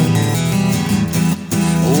direction.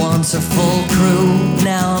 Once a full crew,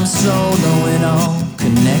 now I'm soloing all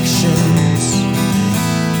connections.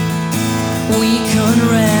 We can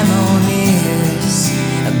reminisce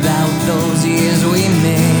about those years we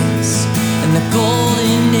miss, and the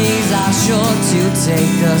golden days are sure to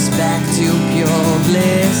take us back to pure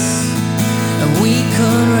bliss. And we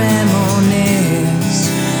can reminisce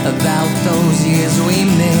about those years we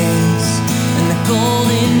miss, and the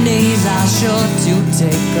golden days are sure to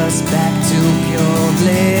take us back to pure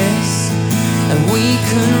bliss. And we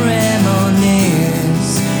can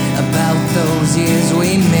reminisce about those years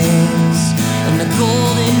we miss, and the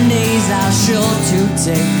golden days are sure to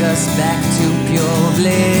take us back to pure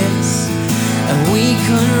bliss. And we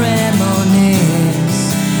can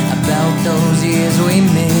reminisce about those years we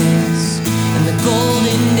miss, and the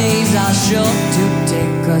golden days are sure to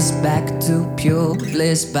take us back to pure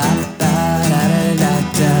bliss. Ba ba da da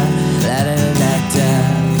da da da da da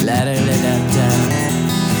da da da da da.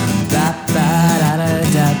 Ba ba da da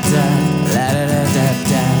da da da da da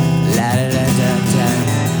da da da da da.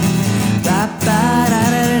 Ba ba da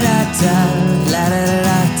da da da da da da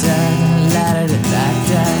da da da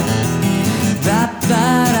da. Ba ba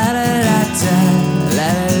da da da da da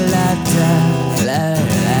da da da.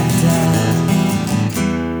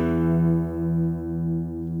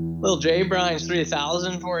 Little J. Brian's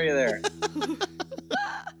 3000 for you there.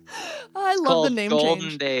 I love the Called name Golden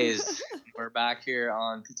change. Days. We're back here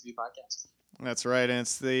on PTV Podcast. That's right, and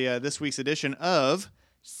it's the this week's edition of.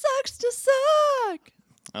 Sucks to suck.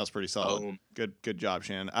 That was pretty solid. Boom. Good job,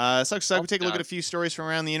 Shan. Sucks. We take a look at a few stories from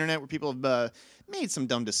around the internet where people have made some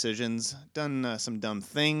dumb decisions, done some dumb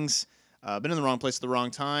things, been in the wrong place at the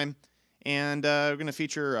wrong time, and we're going to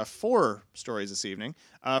feature 4 stories this evening.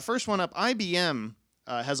 First one up, IBM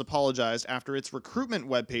has apologized after its recruitment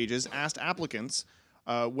web pages asked applicants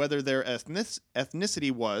whether their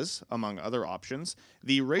ethnicity was, among other options,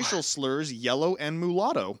 the racial slurs yellow and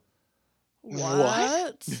mulatto.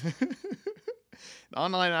 What? The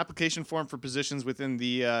online application form for positions within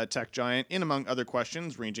the tech giant, in among other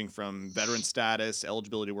questions ranging from veteran status,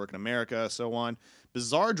 eligibility to work in America, so on.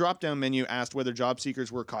 Bizarre drop-down menu asked whether job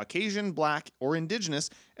seekers were Caucasian, Black, or Indigenous,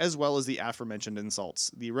 as well as the aforementioned insults.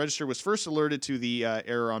 The register was first alerted to the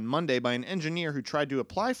error on Monday by an engineer who tried to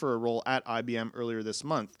apply for a role at IBM earlier this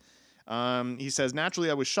month. He says, naturally,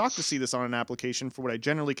 I was shocked to see this on an application for what I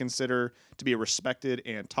generally consider to be a respected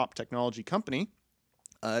and top technology company.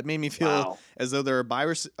 It made me feel as though there are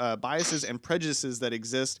biases and prejudices that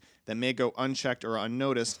exist that may go unchecked or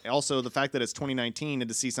unnoticed. Also, the fact that it's 2019 and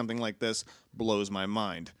to see something like this blows my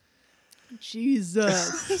mind.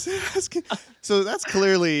 Jesus. So that's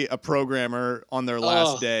clearly a programmer on their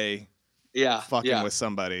last day fucking with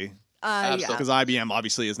somebody. Yeah. Because IBM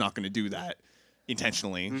obviously is not going to do that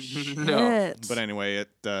intentionally. No. But anyway, it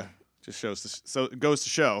just it goes to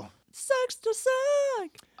show. Sucks to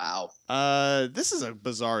suck. Wow. This is a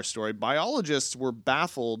bizarre story. Biologists were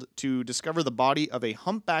baffled to discover the body of a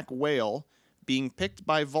humpback whale being picked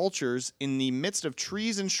by vultures in the midst of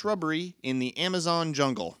trees and shrubbery in the Amazon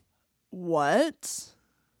jungle. What?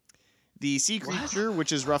 The sea creature,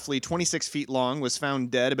 which is roughly 26 feet long, was found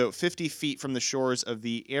dead about 50 feet from the shores of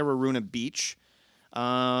the Araruna Beach.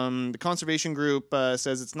 The conservation group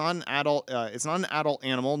says it's not an adult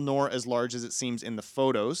animal, nor as large as it seems in the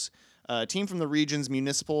photos. A team from the region's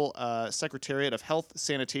municipal Secretariat of Health,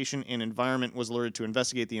 Sanitation, and Environment was alerted to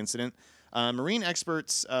investigate the incident. Marine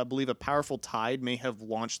experts believe a powerful tide may have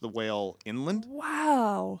launched the whale inland.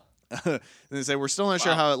 Wow. They say, we're still not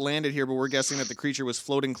sure how it landed here, but we're guessing that the creature was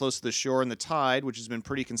floating close to the shore, and the tide, which has been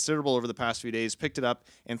pretty considerable over the past few days, picked it up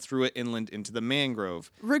and threw it inland into the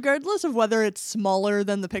mangrove. Regardless of whether it's smaller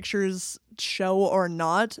than the pictures show or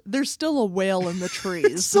not, there's still a whale in the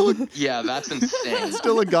trees. Yeah, that's insane.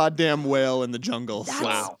 Still a goddamn whale in the jungle. That's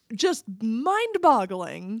Wow. just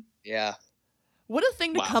mind-boggling. Yeah. What a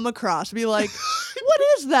thing to Wow. come across. Be like, what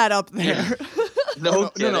is that up there? No,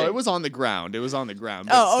 kidding. No, it was on the ground. It was on the ground.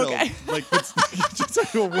 But Oh, still, okay. Like, it's just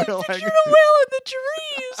like a whale hanging. Pictured a whale in the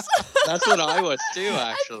trees. That's what I was too,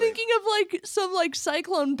 I'm actually. thinking of like some like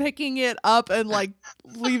cyclone picking it up and like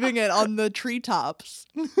leaving it on the treetops.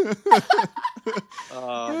 Oh,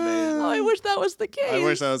 amazing. Oh, I wish that was the case. I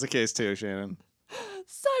wish that was the case too, Shannon.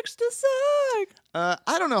 Sucks to suck.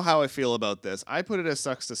 I don't know how I feel about this. I put it as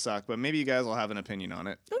sucks to suck, but maybe you guys will have an opinion on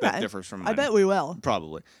it that Okay. differs from I mine. bet we will.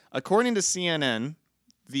 Probably. According to CNN,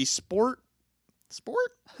 the sport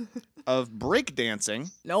of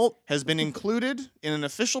breakdancing Nope. has been included in an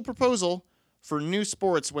official proposal for new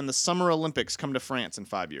sports when the Summer Olympics come to France in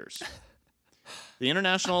 5 years. The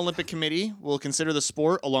International Olympic Committee will consider the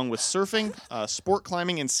sport along with surfing, sport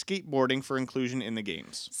climbing, and skateboarding for inclusion in the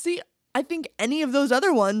games. See, I think any of those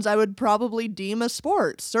other ones I would probably deem a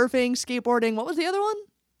sport. Surfing, skateboarding. What was the other one?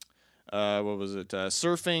 What was it?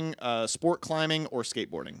 Surfing, sport climbing, or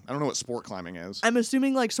skateboarding. I don't know what sport climbing is. I'm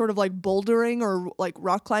assuming like sort of like bouldering or like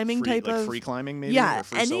rock climbing Free, type like of. free climbing, maybe? Yeah, Or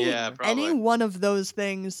free any solo? Yeah, probably. any one of those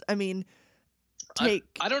things. I mean, take.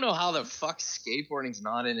 I don't know how the fuck skateboarding's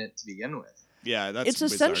not in it to begin with. Yeah, that's It's bizarre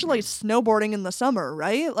to essentially me. snowboarding in the summer,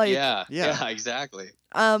 right? Like, yeah, Yeah. exactly.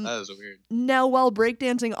 um, That was weird. now while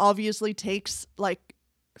breakdancing obviously takes like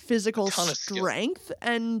physical A ton of skill. strength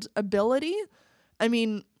and ability, I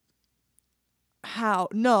mean, how?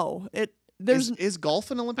 No, there's. Is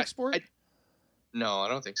golf an Olympic sport? No, I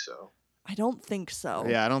don't think so. I don't think so.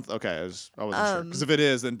 Yeah, I don't. Okay, I wasn't sure. Because if it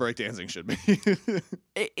is, then breakdancing should be.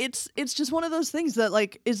 It's just one of those things that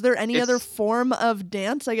like, is there any other It's- form of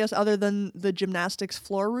dance? I guess other than the gymnastics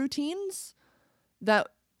floor routines that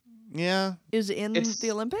yeah, is in It's-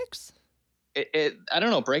 the Olympics. I don't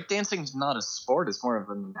know. Breakdancing's not a sport. It's more of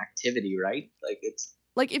an activity, right? Like it's.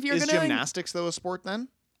 Like if you're is gonna. gymnastics though a sport then?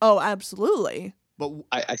 Oh, absolutely. But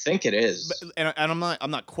I think it is. and I'm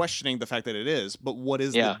not questioning the fact that it is. But what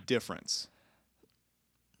is Yeah. the difference?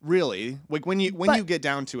 Really, like when you But- get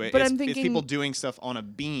down to it, but it's, I'm it's thinking- people doing stuff on a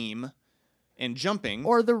beam and jumping.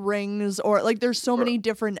 Or the rings, or like there's so Or- many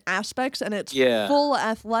different aspects, and it's Yeah. full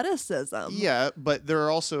athleticism. Yeah, but there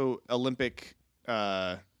are also Olympic.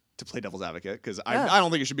 To play devil's advocate, because Yeah. I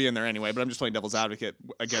don't think it should be in there anyway, but I'm just playing devil's advocate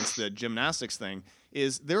against the gymnastics thing,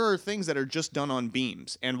 is there are things that are just done on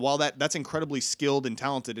beams. And while that's incredibly skilled and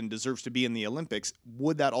talented and deserves to be in the Olympics,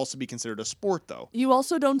 would that also be considered a sport, though? You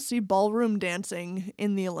also don't see ballroom dancing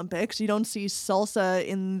in the Olympics. You don't see salsa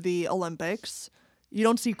in the Olympics. You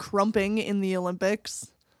don't see crumping in the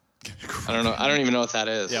Olympics. I don't know. I don't even know what that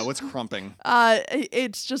is. Yeah, what's crumping?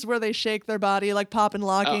 It's just where they shake their body, like pop and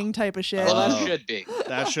locking type of shit. Well, that Oh. should be.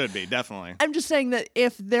 That should be, definitely. I'm just saying that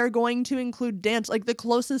if they're going to include dance, like the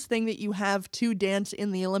closest thing that you have to dance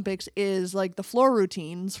in the Olympics is like the floor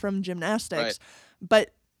routines from gymnastics,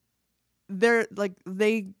 but they're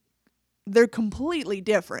completely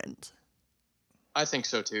different. I think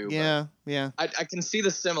so too. but Yeah, yeah. I can see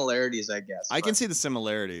the similarities, I guess. I can but- see the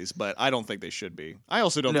similarities, but I don't think they should be. I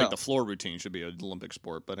also don't No. think the floor routine should be an Olympic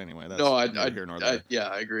sport, but anyway, that's No, neither here nor there. yeah,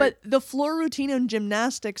 I agree. But the floor routine in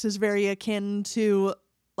gymnastics is very akin to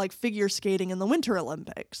like figure skating in the Winter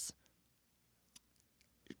Olympics.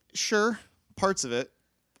 Sure, parts of it,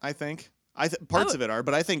 I think. Parts of it are,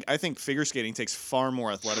 but I think figure skating takes far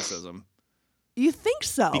more athleticism You think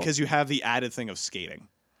so? because you have the added thing of skating.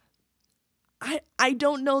 I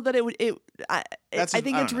don't know that it would I think I it's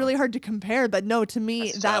don't really know. hard to compare, but no, to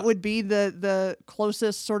me That's that tough. would be the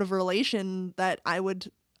closest sort of relation that I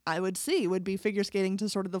would see would be figure skating to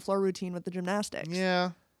sort of the floor routine with the gymnastics.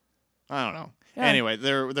 Yeah, I don't know. Yeah. Anyway,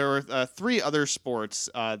 there were 3 other sports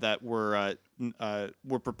that were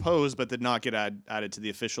proposed but did not get added to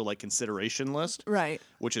the official consideration list, Right.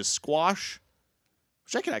 which is squash,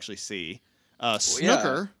 which I could actually see, yeah.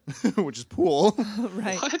 snooker, which is pool,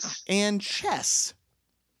 Right. what? and chess.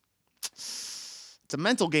 It's a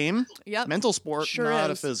mental game, Yep. mental sport, Sure not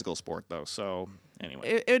a is. physical sport though. So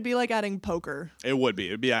anyway, It would be like adding poker. it would be.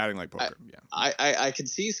 It'd be adding like poker. Yeah, I could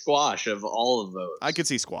see squash of all of those. I could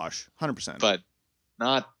see squash, 100%. but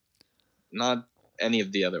not any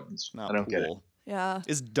of the other ones. not I don't get it. pool. Yeah.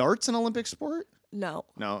 Is darts an Olympic sport? No.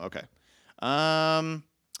 No. Okay.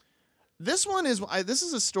 This one is. This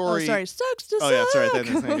is a Oh, story. sorry. Sucks to Oh yeah, sorry. suck.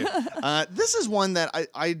 Thank you. This is one that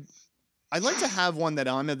I I'd like to have one that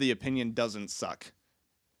I'm of the opinion doesn't suck.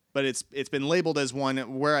 But it's been labeled as one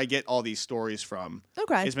where I get all these stories from.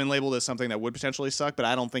 Okay. It's been labeled as something that would potentially suck, but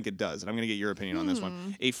I don't think it does. And I'm going to get your opinion on this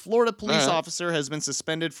one. A Florida police officer has been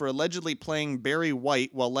suspended for allegedly playing Barry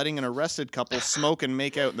White while letting an arrested couple smoke and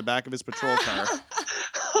make out in the back of his patrol car.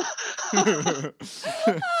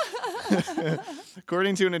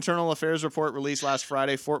 According to an internal affairs report released last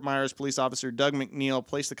Friday, Fort Myers police officer Doug McNeil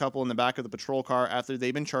placed the couple in the back of the patrol car after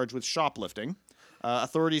they'd been charged with shoplifting.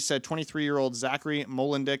 Authorities said 23-year-old Zachary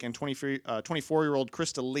Molendick and 24-year-old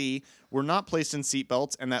Krista Lee were not placed in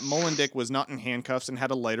seatbelts, and that Molendick was not in handcuffs and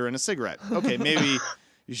had a lighter and a cigarette. Okay, maybe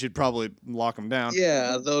you should probably lock them down.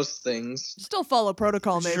 Yeah, those things. Still follow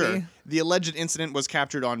protocol, maybe. Sure. The alleged incident was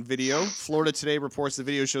captured on video. Florida Today reports the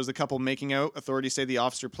video shows the couple making out. Authorities say the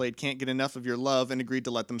officer played "Can't Get Enough of Your Love" and agreed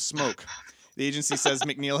to let them smoke. The agency says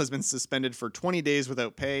McNeil has been suspended for 20 days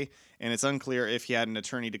without pay, and it's unclear if he had an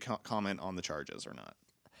attorney to comment on the charges or not.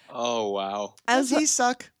 Oh, wow. Does he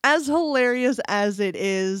suck? As hilarious as it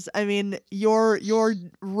is, I mean, your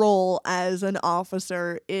role as an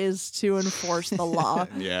officer is to enforce the law.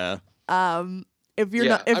 Yeah. If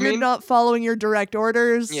you're not following your direct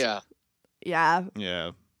orders, Yeah.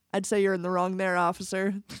 Yeah. I'd say you're in the wrong there,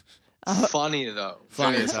 officer. Funny, though.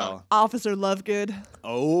 Funny Very as hell. Officer Lovegood.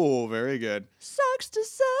 Oh, very good. Sucks to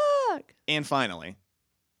suck. And finally.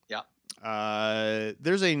 Yeah.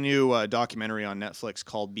 There's a new documentary on Netflix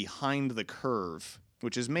called Behind the Curve,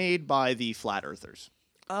 which is made by the Flat Earthers.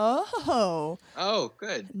 Oh. Oh,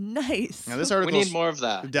 good. Nice. Now, this We article need more of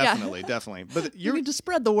that. Definitely. But You need to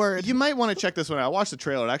spread the word. you might want to check this one out. I watched the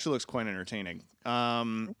trailer. It actually looks quite entertaining.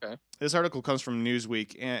 Okay. This article comes from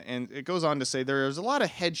Newsweek, and it goes on to say there's a lot of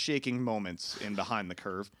head-shaking moments in Behind the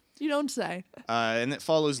Curve. You don't say. And it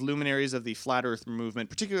follows luminaries of the Flat Earth movement,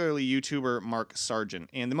 particularly YouTuber Mark Sargent.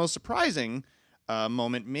 And the most surprising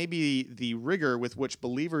moment may be the rigor with which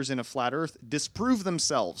believers in a flat Earth disprove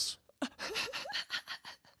themselves.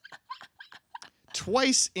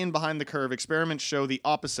 Twice in Behind the Curve, experiments show the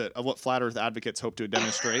opposite of what Flat Earth advocates hope to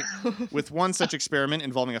demonstrate, with one such experiment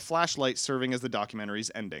involving a flashlight serving as the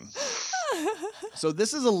documentary's ending. So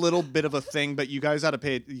this is a little bit of a thing, but you guys ought to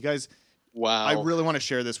pay... You guys... Wow. I really want to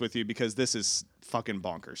share this with you because this is fucking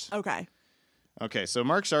bonkers. Okay. Okay, so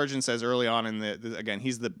Mark Sargent says early on in again,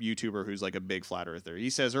 he's the YouTuber who's like a big flat earther. He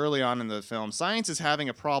says early on in the film, science is having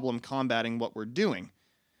a problem combating what we're doing,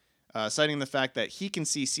 citing the fact that he can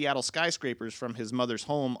see Seattle skyscrapers from his mother's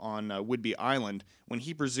home on Whidbey Island when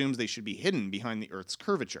he presumes they should be hidden behind the Earth's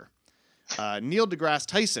curvature. Neil deGrasse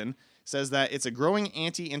Tyson says that it's a growing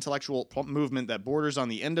anti-intellectual movement that borders on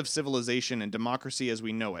the end of civilization and democracy as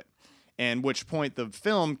we know it. And which point the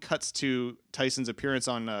film cuts to Tyson's appearance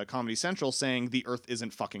on Comedy Central saying the Earth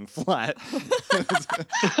isn't fucking flat.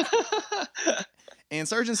 And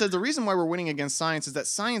Sargent says the reason why we're winning against science is that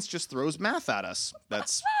science just throws math at us.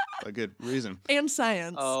 That's a good reason. And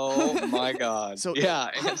science. Oh, my God. So- yeah,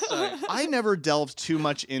 and science. I never delved too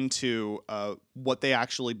much into what they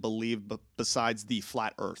actually believe besides the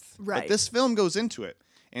flat Earth. Right. But this film goes into it.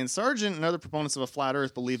 And Sargent and other proponents of a flat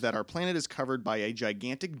Earth believe that our planet is covered by a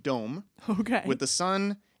gigantic dome Okay. with the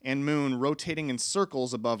sun and moon rotating in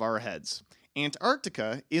circles above our heads.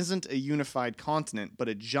 Antarctica isn't a unified continent, but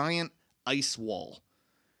a giant ice wall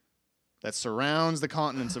that surrounds the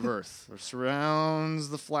continents of Earth, or surrounds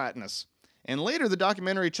the flatness. And later, the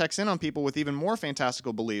documentary checks in on people with even more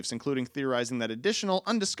fantastical beliefs, including theorizing that additional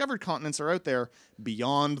undiscovered continents are out there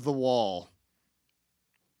beyond the wall.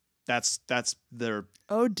 That's their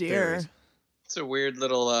Oh dear. theories. It's a weird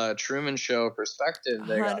little Truman Show perspective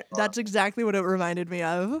they got. That's exactly what it reminded me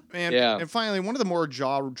of. And finally, one of the more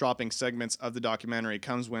jaw-dropping segments of the documentary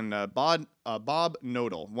comes when Bob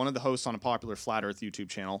Nodal, one of the hosts on a popular Flat Earth YouTube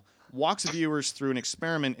channel, walks viewers through an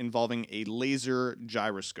experiment involving a laser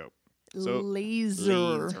gyroscope. So,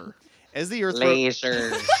 Laser. As the Earth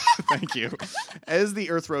Thank you. As the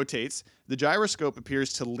Earth rotates, the gyroscope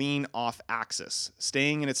appears to lean off axis,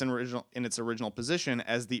 staying in its original position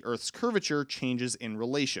as the Earth's curvature changes in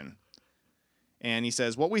relation. And he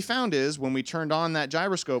says, what we found is, when we turned on that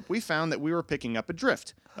gyroscope, we found that we were picking up a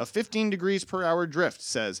drift. A 15 degrees per hour drift,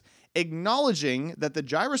 says, acknowledging that the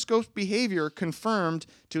gyroscope's behavior confirmed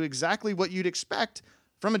to exactly what you'd expect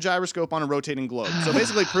from a gyroscope on a rotating globe. So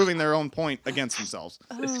basically proving their own point against themselves.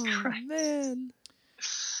 Oh, man.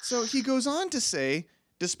 So he goes on to say,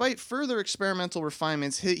 despite further experimental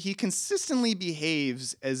refinements, he consistently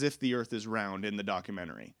behaves as if the Earth is round in the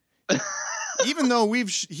documentary. Even though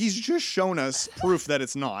he's just shown us proof that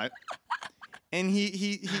it's not. And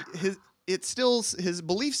it still, his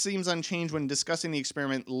belief seems unchanged when discussing the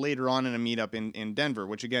experiment later on in a meetup in Denver,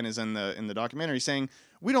 which again is in the documentary, saying,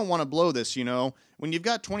 we don't want to blow this, you know? When you've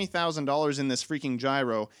got $20,000 in this freaking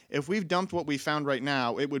gyro, if we've dumped what we found right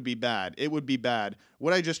now, it would be bad. It would be bad.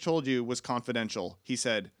 What I just told you was confidential, he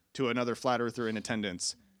said to another flat earther in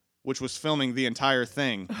attendance, which was filming the entire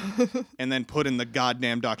thing and then put in the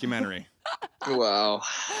goddamn documentary. Wow.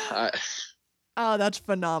 Oh, that's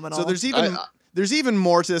phenomenal. So there's even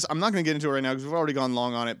more to this. I'm not going to get into it right now because we've already gone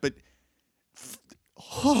long on it, but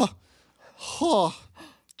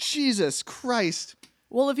Jesus Christ.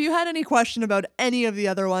 Well, if you had any question about any of the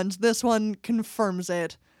other ones, this one confirms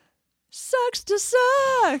it. Sucks to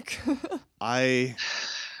suck. I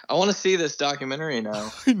want to see this documentary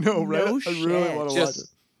now. I know, right? No I really shit. want to watch it.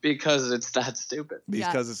 Just because it's that stupid.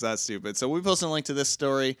 Because it's that stupid. So we posted a link to this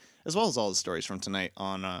story, as well as all the stories from tonight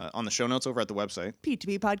on the show notes over at the website.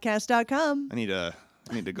 p2ppodcast.com. I need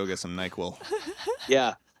to go get some NyQuil.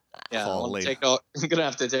 Yeah. Fall I'm late. gonna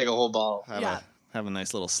have to take a whole bottle. Have a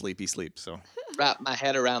nice little sleepy sleep. So Wrap my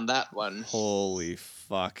head around that one. holy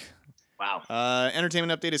fuck. Wow.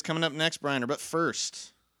 Entertainment update is coming up next, Briner. But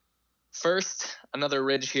first, another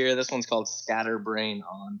ridge here. This one's called Scatterbrain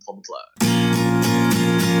on Pull the Plug.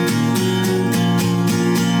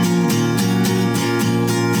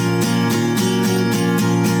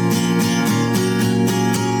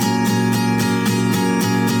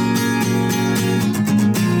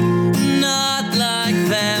 Not like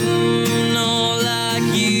them, no, like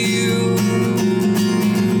you.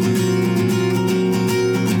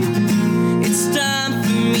 It's time for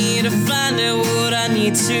me to find out what I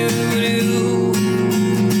need to do.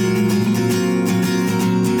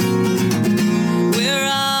 We're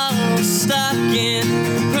all stuck in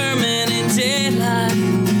permanent daylight,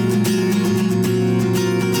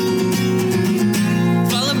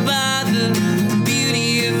 followed by the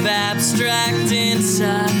beauty of abstract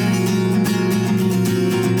insight.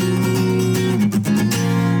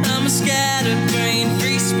 I'm a scatterbrained,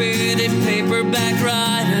 free-spirited paperback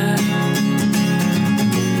writer.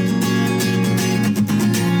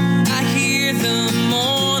 I hear the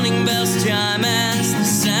morning bells chime as the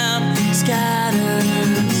sound scatters.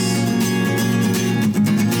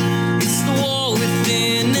 It's the war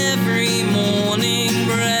within every morning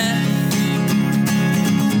breath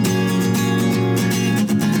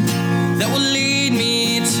that will lead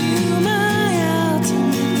me to my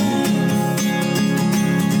ultimate death.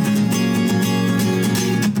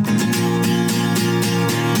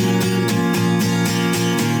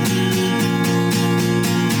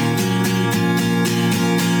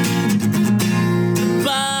 The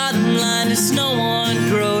bottom line is no one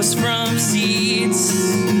grows from seeds,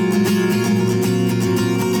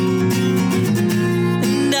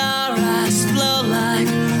 and our eyes flow like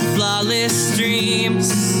flawless streams.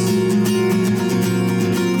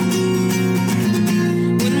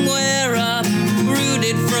 When we're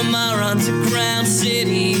uprooted from our underground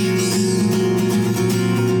cities,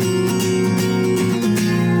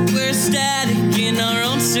 we're static in our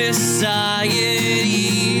own societies,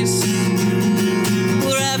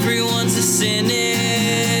 where everyone's a cynic.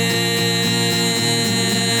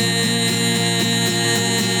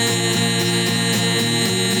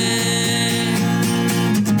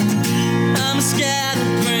 I'm a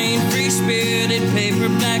scatterbrained, free-spirited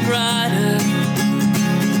paperback writer.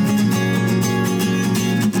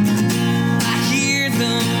 I hear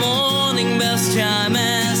the morning bells chime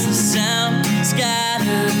as the sound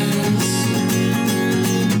scatters.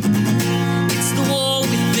 It's the war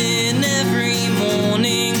within every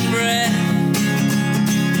morning breath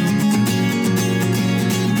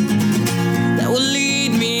that will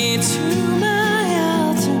lead me to my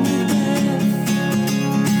ultimate death.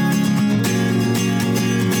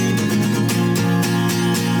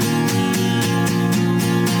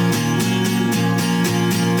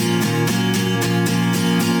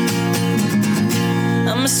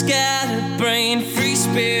 I'm a scatterbrained,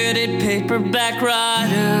 free-spirited paperback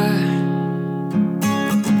writer.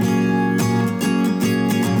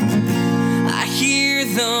 I hear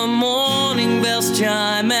the morning bells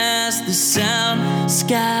chime as the sound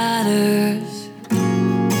scatters.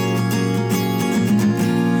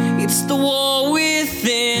 It's the war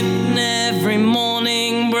within every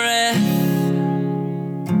morning breath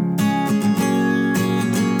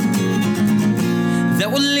that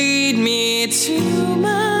will lead me to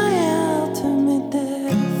my ultimate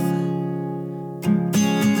death.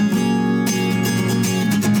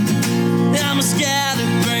 I'm a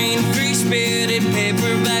scatterbrained, free-spirited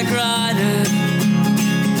paperback writer.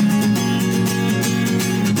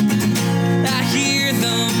 I hear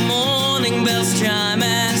the morning bells chime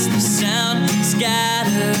as the sound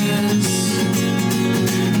scatters.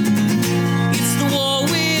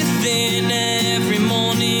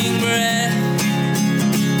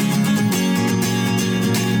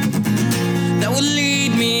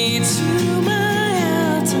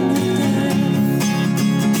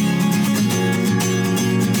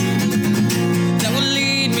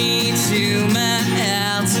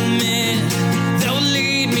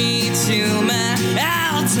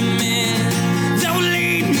 ultimate. Don't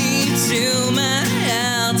lead me to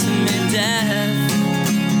my ultimate death.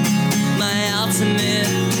 My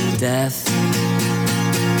ultimate death.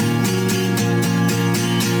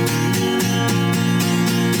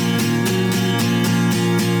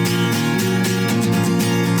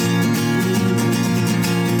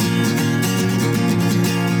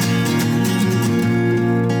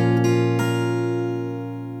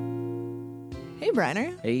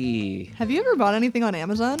 Briner, Hey, have you ever bought anything on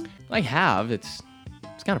Amazon? I have. It's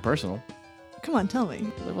kind of personal. Come on, tell me.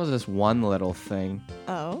 There was this one little thing.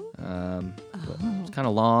 Oh? It's kind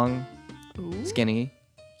of long, Ooh. skinny.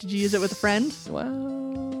 Did you use it with a friend? Well,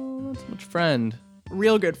 not so much friend.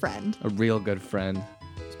 Real good friend. A real good friend.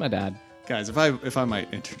 It's my dad. Guys, if I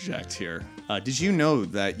might interject here, did you know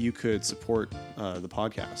that you could support the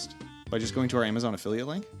podcast by just going to our Amazon affiliate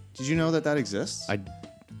link? Did you know that exists?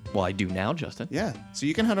 I do now, Justin. Yeah. So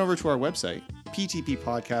you can head over to our website,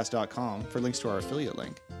 ptppodcast.com, for links to our affiliate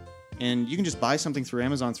link. And you can just buy something through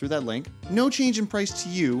Amazon through that link. No change in price to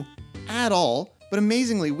you at all. But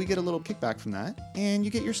amazingly, we get a little kickback from that. And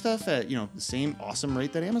you get your stuff at, the same awesome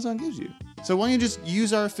rate that Amazon gives you. So why don't you just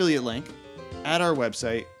use our affiliate link at our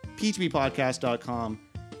website, ptppodcast.com,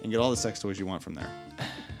 and get all the sex toys you want from there.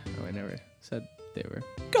 Oh, I never said they were.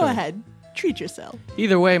 Go ahead. Treat yourself.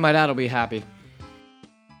 Either way, my dad will be happy.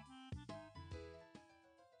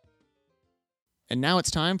 And now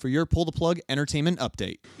it's time for your Pull the Plug entertainment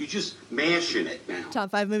update. You're just mashing it now.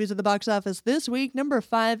 Top 5 movies at the box office this week. Number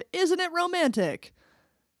 5, Isn't It Romantic?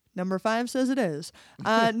 Number 5 says it is.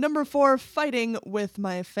 Number 4, Fighting with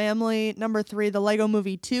My Family. Number 3, The Lego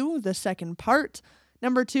Movie 2, the second part.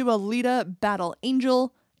 Number 2, Alita, Battle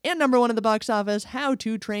Angel. And number 1 at the box office, How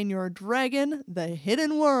to Train Your Dragon, The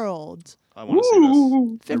Hidden World. I want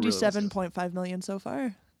to see this. 57.5 million so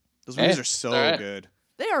far. Those movies are so all right. good.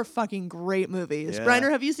 They are fucking great movies. Yeah.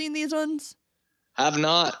 Briner, have you seen these ones? Have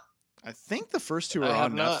not. I think the first two are I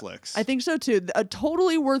have on not. Netflix. I think so too.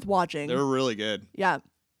 Totally worth watching. They're really good. Yeah,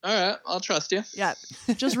 All right, I'll trust you. yeah.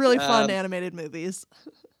 Just really fun Um, animated movies.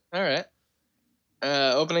 All right.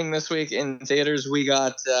 Opening this week in theaters, we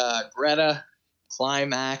got Greta,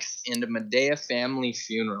 Climax, and Medea Family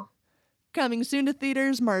Funeral. Coming soon to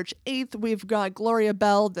theaters, March 8th, we've got Gloria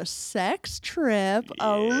Bell, The Sex Trip.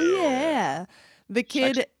 Oh, yeah. The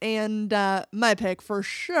Kid, and my pick for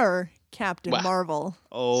sure, Captain Wow. Marvel.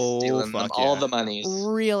 Oh, Stealing them fuck all yeah. the monies.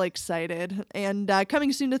 Real excited. And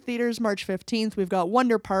coming soon to theaters, March 15th, we've got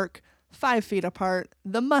Wonder Park, 5 Feet Apart,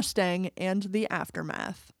 The Mustang, and The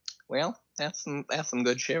Aftermath. Well, that's some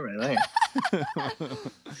good shit right there.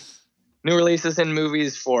 New releases in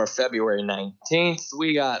movies for February 19th.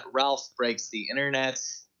 We got Ralph Breaks the Internet.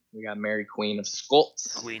 We got Mary Queen of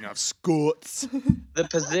Scots. Queen of Scots. The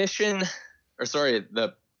Possession.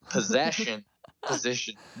 The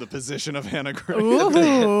Position of Hannah Gray.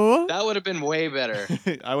 Ooh. That would have been way better.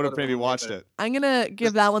 I would have maybe watched it. I'm going to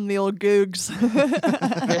give that one the old googs.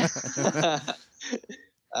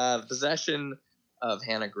 Possession of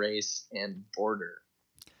Hannah Grace and Border.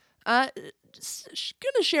 Gonna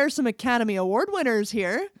share some Academy Award winners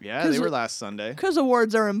here. Yeah, they were last Sunday. Because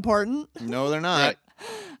awards are important. No, they're not.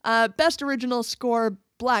 Best Original Score,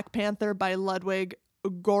 Black Panther by Ludwig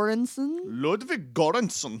Göransson. Ludwig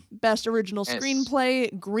Göransson. Best Original Yes.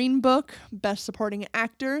 Screenplay, Green Book. Best Supporting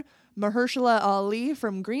Actor, Mahershala Ali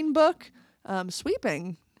from Green Book.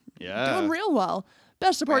 Sweeping. Yeah. Doing real well.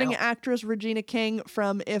 Best Supporting Wow. Actress, Regina King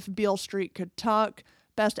from If Beale Street Could Talk.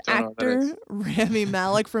 Best Don't know what that Actor, is. Rami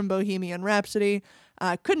Malek from Bohemian Rhapsody.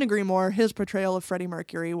 Couldn't agree more. His portrayal of Freddie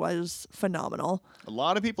Mercury was phenomenal. A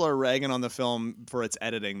lot of people are ragging on the film for its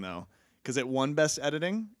editing, though, because it won Best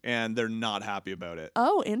Editing, and they're not happy about it.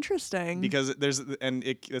 Oh, interesting. Because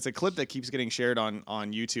it's a clip that keeps getting shared on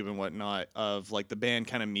YouTube and whatnot of like the band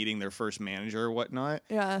kind of meeting their first manager or whatnot.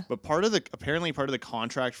 Yeah. But part of the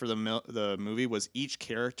contract for the movie was each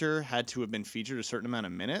character had to have been featured a certain amount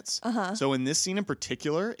of minutes. Uh-huh. So in this scene in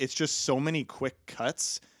particular, it's just so many quick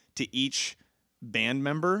cuts to each band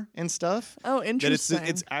member and stuff. Oh, interesting. That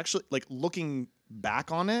it's actually like looking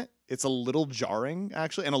back on it, it's a little jarring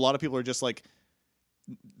actually, and a lot of people are just like,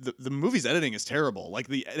 the movie's editing is terrible. Like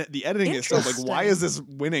the editing itself, like why is this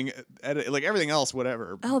winning? Like everything else,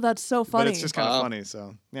 whatever. Oh, that's so funny. But it's just kind of funny.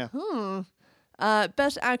 So yeah.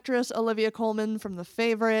 Best Actress, Olivia Colman from The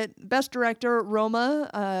Favorite. Best Director,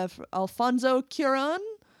 Roma, Alfonso Cuarón.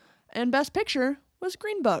 And Best Picture was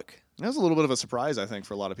Green Book. That was a little bit of a surprise, I think,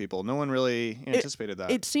 for a lot of people. No one really anticipated that.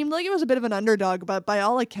 It seemed like it was a bit of an underdog, but by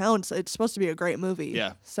all accounts, it's supposed to be a great movie.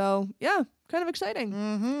 Yeah. So, yeah, kind of exciting.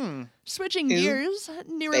 Mm-hmm. Switching gears,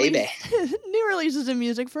 new releases in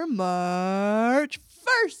music for March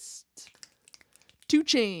 1st. 2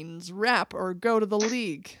 Chainz, rap or go to the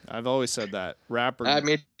league. I've always said that. Rap or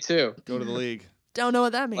Me too. go to the league. Don't know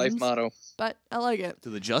what that means. Life motto. But I like it. To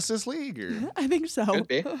the Justice League or I think so. Could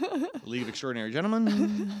be. League of Extraordinary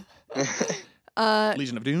Gentlemen? Uh,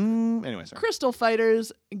 Legion of Doom? Anyway, sorry. Crystal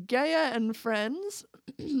Fighters, Gaia and Friends,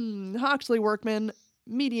 Hoxley Workman,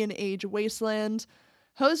 Median Age Wasteland,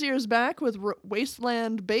 Hosier's back with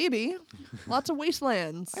Wasteland Baby. Lots of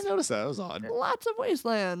wastelands. I noticed that. That was odd. Lots of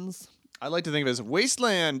wastelands. I like to think of it as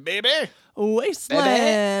Wasteland, baby.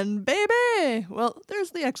 Wasteland, baby. Well,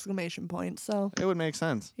 there's the exclamation point, so It would make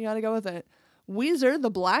sense. you gotta go with it. Weezer,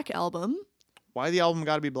 the Black Album. Why the album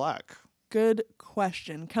got to be black? Good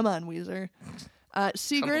question. Come on, Weezer.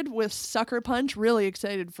 Sigrid with Sucker Punch. Really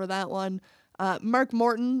excited for that one. Mark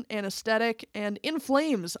Morton, Anesthetic, and In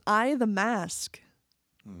Flames, I the Mask.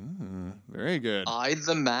 Very good.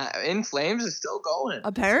 In Flames is still going.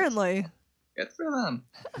 Apparently. Good for them.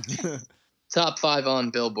 Top 5 on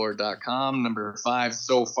Billboard.com. Number 5,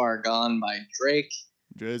 So Far Gone by Drake.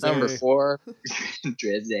 Drizzy. Number 4,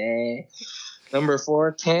 Drizzy. Number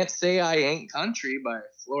 4, Can't Say I Ain't Country by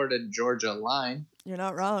Florida Georgia Line. You're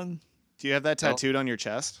not wrong. Do you have that tattooed on your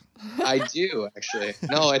chest? I do actually.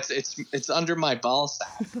 No, it's under my ball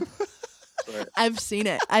sack. I've seen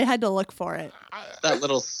it. I had to look for it. That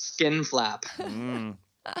little skin flap. Num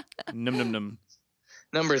num num.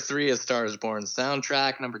 Number 3 is Stars Born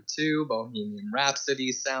soundtrack. Number 2, Bohemian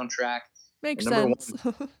Rhapsody soundtrack. Makes Number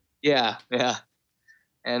sense. Yeah.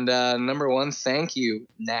 And number 1, Thank You.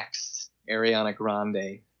 Next, Ariana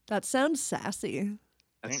Grande. That sounds sassy.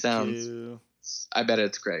 That Thank sounds. you. I bet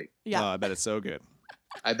it's great. Yeah. Oh, I bet it's so good.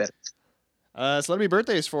 I bet. Celebrity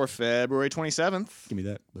birthdays for February 27th. Give me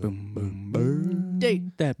that. Boom, boom, boom.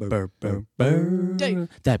 Date. That burr, burr, burr. Date.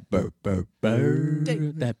 That burr, burr, burr.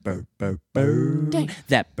 Date. That burr, burr, burr. Date.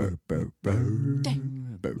 That burr, burr, burr.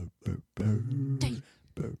 Date. Burr, burr, burr. Date.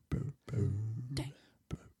 Burr, burr, burr.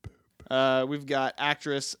 Date. We've got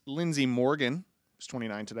actress Lindsay Morgan, who's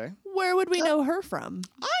 29 today. Where would we know her from?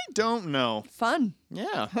 I don't know. Fun.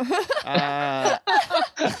 Yeah.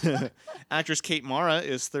 Actress Kate Mara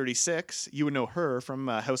is 36. You would know her from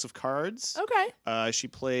House of Cards. Okay. She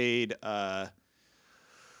played The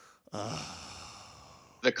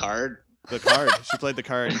Card. the card. She played the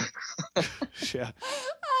card. Yeah.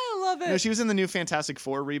 I love it. No, she was in the new Fantastic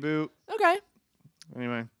Four reboot. Okay.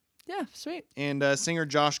 Anyway. Yeah, sweet. And singer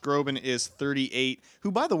Josh Groban is 38,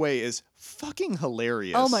 who, by the way, is fucking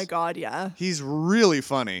hilarious. Oh my God, yeah. He's really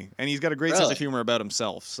funny, and he's got a great sense Really? of humor about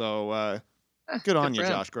himself. So good on you, for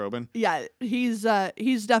him. Josh Groban. Yeah, he's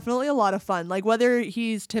definitely a lot of fun. Like whether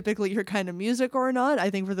he's typically your kind of music or not, I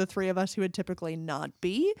think for the three of us he would typically not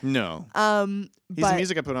be. No. He's But the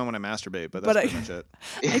music I put on when I masturbate, but that's pretty much it.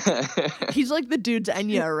 he's like the dude's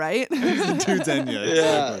Enya, right? Dude's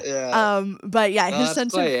Enya. yeah. But yeah, his That's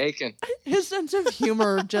sense Clay of Aiken. his sense of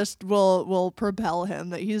humor just will propel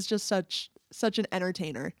him. That he's just such an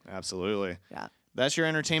entertainer. Absolutely. Yeah. That's your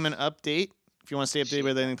entertainment update. If you want to stay updated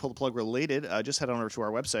with anything Pull the Plug related, just head on over to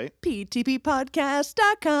our website.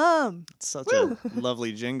 ptppodcast.com. It's such a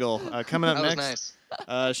lovely jingle. Coming up That was next,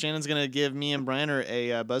 nice. Shannon's going to give me and Briner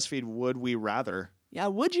a BuzzFeed Would We Rather? Yeah,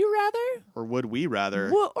 would you rather? Or would we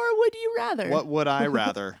rather? Or would you rather? What would I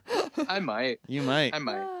rather? I might. You might. I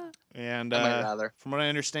might. And I might rather. from what I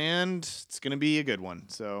understand, it's going to be a good one.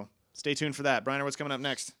 So stay tuned for that. Briner, what's coming up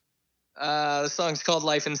next? The song's called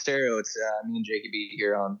Life in Stereo. It's me and Jakey B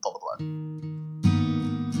here on Pull the Plug.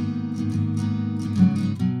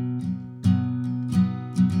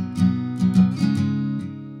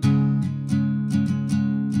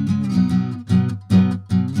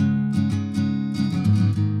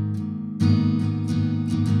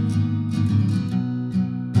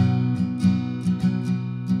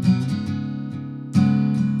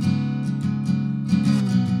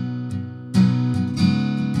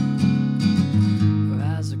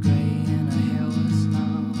 Her eyes are gray and her hair was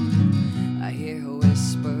long. I hear her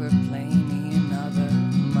whisper, play me another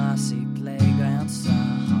mossy playground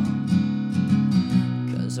song.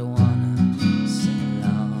 'Cause I wanna sing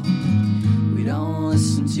along. We don't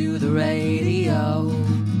listen to the radio,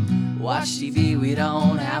 watch TV, we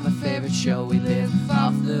don't have a favorite show. We live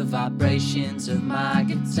off the vibrations of my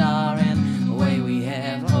guitar, and the way we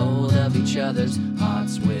have hold of each other's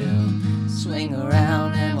hearts will swing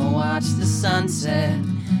around and we'll watch the sunset.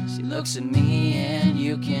 She looks at me and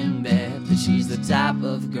you can bet that she's the type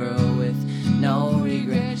of girl with no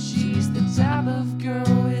regrets. She's the type of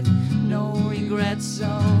girl with no regrets. So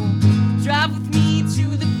drive with me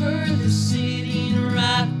to the furthest city and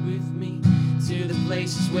ride with me to the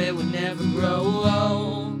places where we'll never grow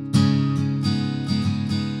old.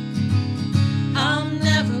 I'll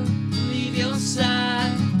never leave your side.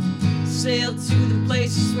 Sail to the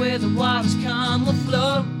places where the waters come. We'll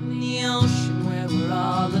float in the ocean where we're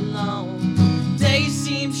all alone. Days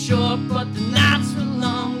seem short, but the nights were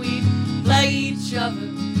long. We'd play each other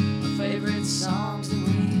our favorite songs, and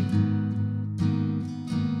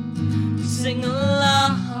we'd sing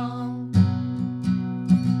along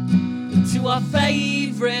to our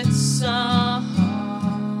favorite song.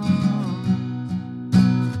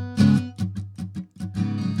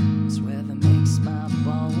 This weather makes my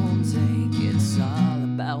bones ache. It's all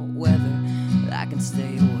about whether I can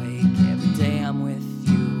stay awake. Every day I'm with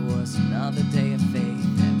you was another day of faith.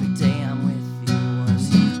 Every day I'm with you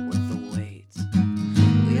was worth the wait.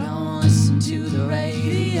 We don't listen to the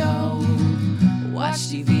radio, watch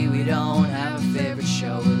TV, we don't have a favorite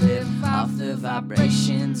show. We live off the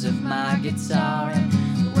vibrations of my guitar, and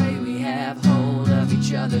the way we have hold of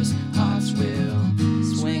each other's hearts. We'll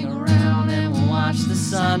swing around and we'll watch the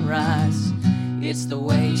sunrise. It's the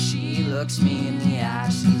way she looks me in the eye.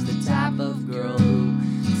 She's the type of girl who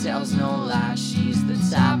tells no lies. She's the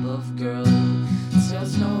type of girl who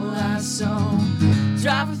tells no lies. So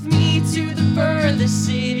drive with me to the furthest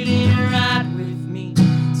city and ride with me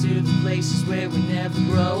to the places where we never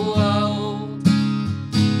grow old.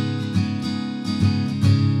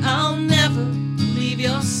 I'll never leave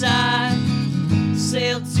your side.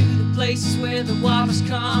 Sail to the places where the waters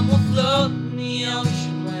come. We'll float in the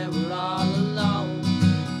ocean where we're all alone.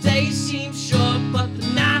 Days seem short, but the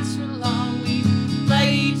nights were long. We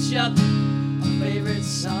play each other our favorite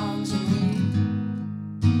songs, and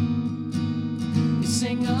we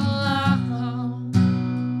sing along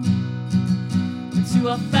to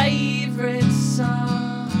our favorite song.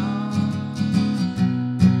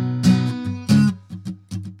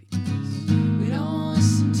 We don't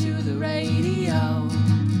listen to the radio,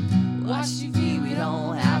 watch TV, we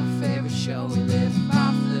don't have a favorite show. We live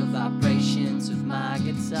off the vibrations of my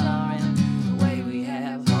guitar and the way we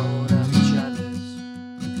have hold of each other's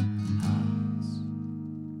hearts.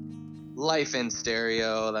 Life in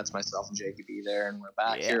Stereo. That's myself and Jakey B there, and we're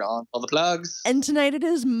back here on All the Plugs. And tonight it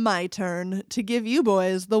is my turn to give you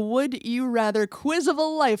boys the Would You Rather quiz of a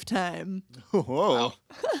lifetime. Whoa. Wow.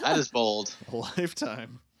 That is bold. A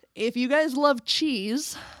lifetime. If you guys love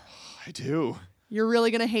cheese, I do. you're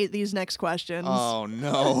really going to hate these next questions. Oh,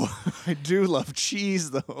 no. I do love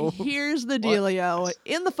cheese, though. Here's the dealio.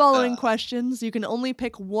 In the following Uh. questions, you can only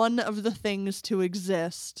pick one of the things to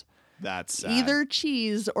exist. That's sad. Either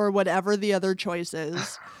cheese or whatever the other choice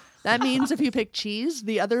is. That means if you pick cheese,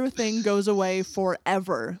 the other thing goes away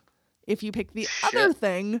forever. If you pick the other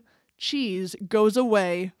thing, cheese goes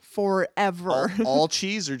away forever. all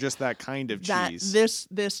cheese or just that kind of That cheese?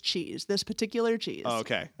 this cheese, this particular cheese. Oh,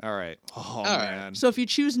 okay. All right. Oh, All right. man. So if you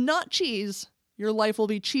choose not cheese, your life will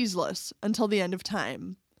be cheeseless until the end of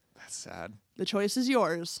time. That's sad. The choice is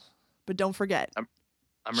yours, but don't forget, I'm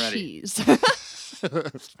ready. cheese. All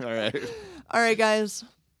right. All right, guys.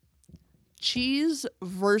 Cheese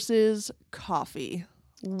versus coffee.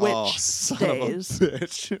 Which Oh, son stays? of a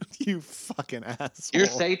bitch. You fucking asshole. You're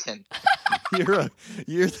Satan.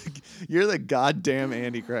 You're the goddamn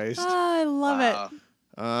Antichrist. Ah, I love it.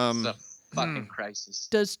 It's a fucking crisis.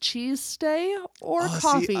 Does cheese stay or Oh,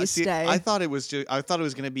 coffee see, stay? I thought it was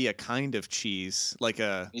gonna be a kind of cheese, like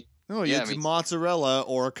a yeah, it's me too. mozzarella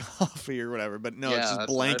or coffee or whatever. But no, Yeah, it's just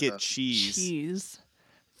that's what I blanket thought. cheese. Cheese.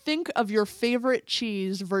 Think of your favorite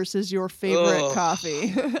cheese versus your favorite Ugh.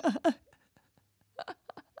 coffee.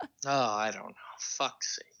 Oh, I don't know.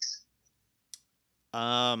 Fuck's sakes.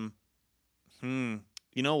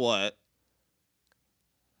 You know what?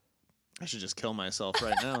 I should just kill myself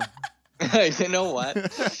right now. You know what?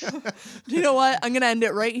 You know what? I'm gonna end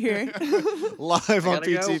it right here. Live on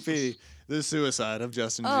gotta go. PTP, the suicide of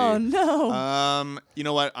Justin G. Oh no! You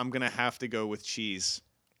know what? I'm gonna have to go with cheese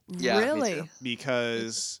Yeah, me really? too.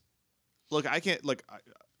 because, look, I can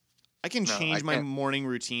No, change I my can't. morning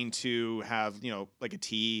routine to have like a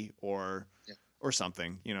tea or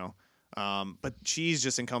something, But cheese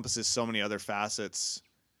just encompasses so many other facets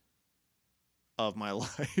of my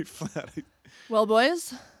life. Well,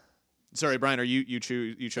 boys, Sorry, Brian, are you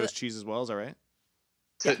chose cheese as well? Is that right?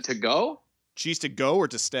 To go? Cheese to go or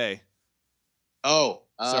to stay? Oh,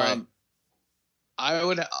 Sorry. I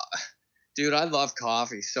would. Dude, I love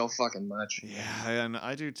coffee so fucking much. Yeah, and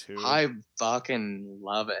I do too. I fucking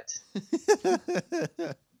love it.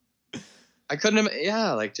 I couldn't.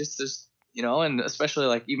 Yeah, like just and especially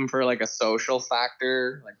like even for like a social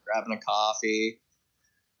factor, like grabbing a coffee.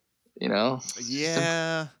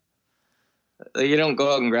 Yeah. You don't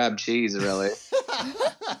go out and grab cheese, really.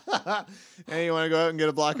 Hey, you want to go out and get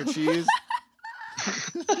a block of cheese?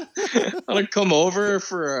 Want to come over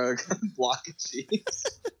for a block of cheese?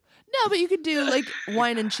 No, but you could do like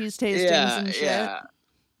wine and cheese tastings and shit. Yeah.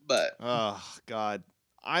 But Oh God.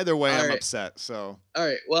 Either way, I'm Alright. upset. So all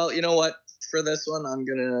right. Well, you know what? For this one, I'm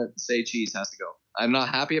gonna say cheese has to go. I'm not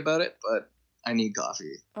happy about it, but I need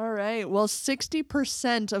coffee. All right. Well,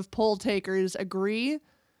 60% of poll takers agree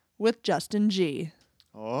with Justin G.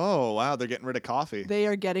 oh wow, they're getting rid of coffee. They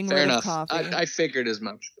are getting Fair rid enough. of coffee. I figured as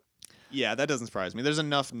much. Yeah, that doesn't surprise me. There's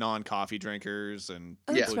enough non-coffee drinkers and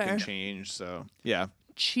That's people who fair. can change. So yeah.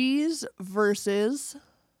 Cheese versus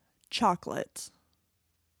chocolate.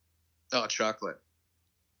 Oh, chocolate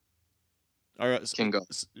All right, can go.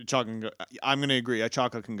 chocolate can go. I'm gonna agree.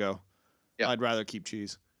 Chocolate can go. Yeah. I'd rather keep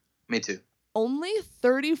cheese. Me too. Only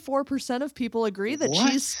 34% of people agree that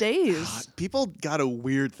What? cheese stays. God, people got a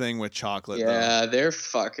weird thing with chocolate. Yeah, they're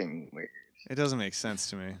fucking weird. Though. It doesn't make sense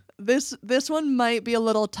to me. This one might be a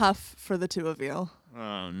little tough for the two of you.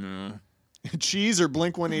 Oh no. Cheese or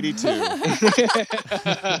Blink 182?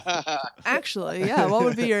 Actually, yeah, what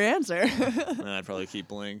would be your answer? I'd probably keep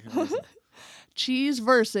Blink. Cheese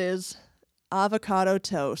versus avocado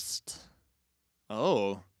toast.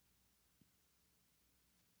 Oh.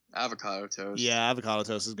 Avocado toast. Yeah, avocado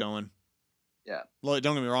toast is going. Yeah. Well,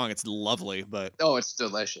 don't get me wrong, it's lovely, but Oh, it's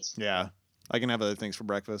delicious. yeah, I can have other things for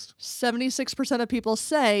breakfast. 76% of people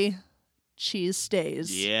say cheese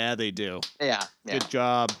stays. Yeah, they do. Yeah. Yeah. Good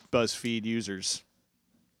job, BuzzFeed users.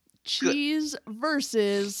 Cheese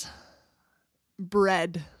versus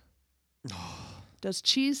bread. Does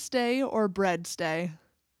cheese stay or bread stay?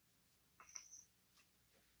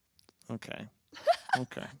 Okay.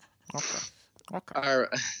 Okay. Okay. Okay. All right.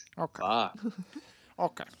 Okay. Ah.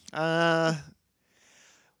 Okay. I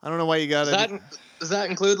don't know why you got Does that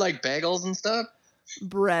include like bagels and stuff?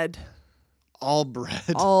 Bread. all bread.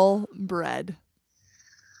 All bread.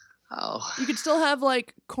 Oh, You could still have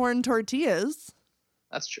like corn tortillas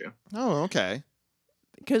that's true. Oh, okay.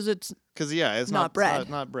 because it's Because yeah, it's Not not bread. It's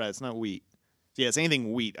not bread. It's not wheat. Yeah, it's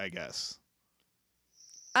anything wheat, I guess.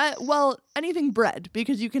 well, anything bread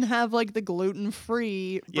because you can have like the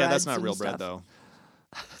gluten-free Yeah, that's breads not and real bread stuff. though.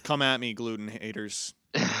 Come at me, gluten haters.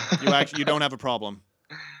 You don't have a problem.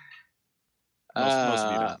 Most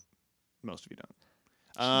of you don't. Most of you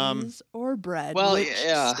don't. Cheese or bread? Well, which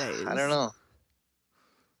yeah. stays? I don't know.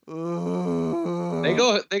 Uh,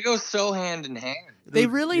 They go so hand in hand. They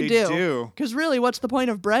really They do. do. Because really, what's the point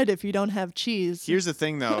of bread if you don't have cheese? Here's the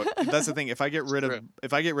thing, though. That's the thing. If I get rid of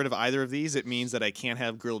true. either of these, it means that I can't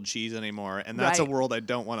have grilled cheese anymore, and that's a Right. world I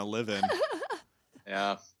don't want to live in.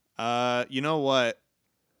 Yeah. You know what?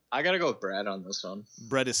 I gotta go with bread on this one.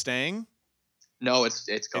 Bread is staying. No, it's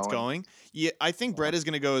going. It's going. Yeah, I think bread is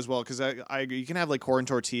going to go as well because I agree. You can have like corn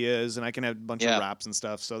tortillas, and I can have a bunch Yeah. of wraps and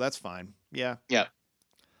stuff, so that's fine. Yeah. Yeah.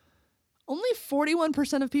 Only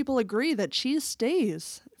 41% of people agree that cheese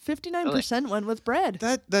stays. 59% went with bread.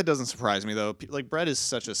 That doesn't surprise me though. Like bread is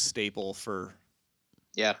such a staple for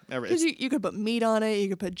Yeah. Because you could put meat on it, you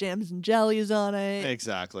could put jams and jellies on it.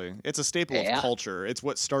 Exactly. It's a staple Yeah. of culture. It's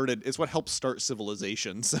what helped start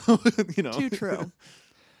civilization. So, you know. Too true.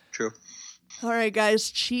 True. All right, guys.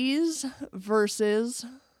 Cheese versus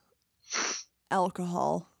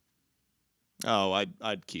alcohol. Oh,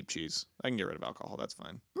 I'd keep cheese. I can get rid of alcohol. That's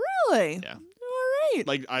fine. Really? Yeah. All right.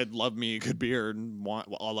 Like I love me a good beer and I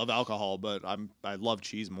love alcohol, but I love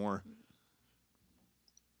cheese more.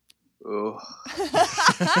 Ooh.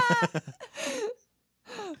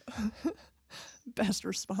 Best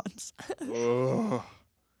response. Ugh.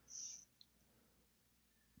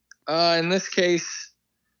 In this case,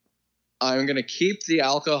 I'm gonna keep the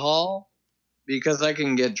alcohol because I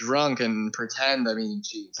can get drunk and pretend I'm eating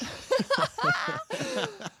cheese.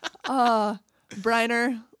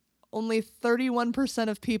 Briner, only 31%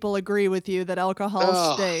 of people agree with you that alcohol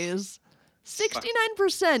Ugh. stays.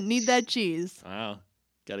 69% need that cheese. Wow.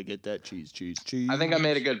 Gotta get that cheese. I think I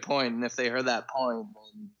made a good point, and if they heard that point,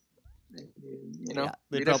 then you know, Yeah.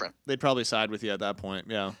 be different. They'd probably side with you at that point.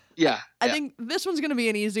 Yeah. Yeah. I yeah. think this one's going to be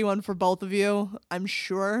an easy one for both of you, I'm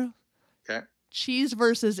sure. Okay. Cheese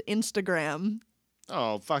versus Instagram.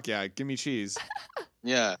 Oh fuck yeah! Give me cheese.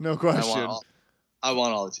 Yeah. No I question. want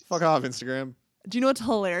all the cheese. Fuck off, Instagram. Do you know what's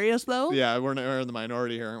hilarious though? Yeah, we're in the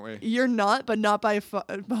minority here, aren't we? You're not, but not by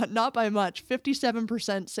much.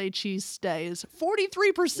 57% say cheese stays.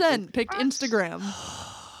 43% picked Instagram.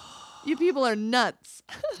 You people are nuts.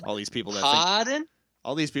 All these people that Pardon?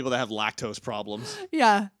 all these people that have lactose problems.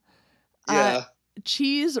 Yeah. Yeah.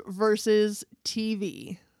 Cheese versus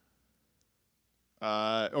TV.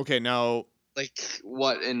 Okay, now Like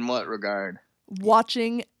what? In what regard?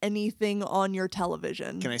 Watching anything on your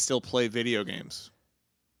television. can I still play video games?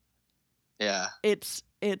 Yeah. It's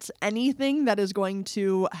anything that is going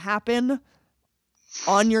to happen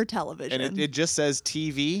on your television. And it just says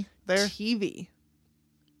TV there. TV.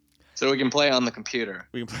 So we can play on the computer.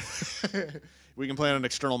 We can we can play on an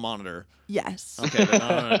external monitor. Yes. Okay, but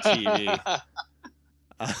not on a TV.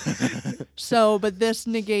 So, but this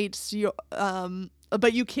negates your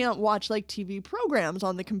but you can't watch like TV programs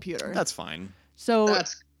on the computer. That's fine. So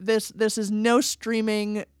That's this is no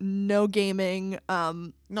streaming, no gaming,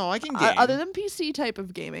 No, I can game, other than PC type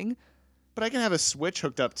of gaming. but I can have a Switch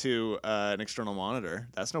hooked up to an external monitor.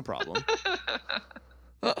 That's no problem.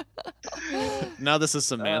 Now this is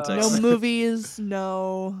semantics. No movies,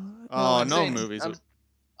 no. Oh, I'm no saying- movies.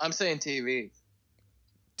 I'm saying TV.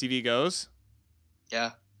 TV goes.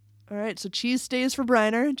 Yeah. All right, so cheese stays for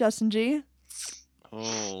Briner, Justin G.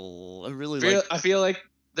 Oh, I really I feel like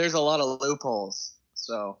there's a lot of loopholes,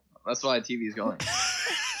 so that's why TV's going.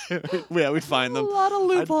 Yeah, we'd find A them. lot of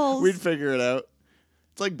loopholes. We'd figure it out.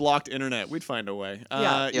 It's like blocked internet. We'd find a way.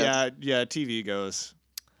 Yeah. Yeah. TV goes.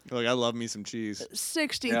 Like, I love me some cheese.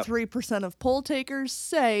 63% of poll takers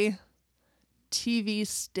say TV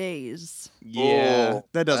stays. Yeah, Oh,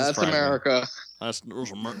 that doesn't That's surprise me. America.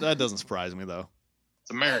 That doesn't surprise me though. It's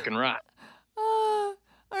American right. All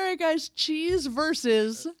right, guys. Cheese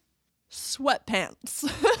versus sweatpants.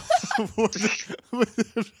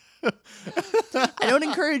 I don't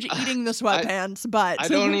encourage eating the sweatpants, but I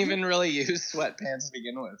don't even really use sweatpants to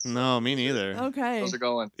begin with. No, me neither. Okay. Those are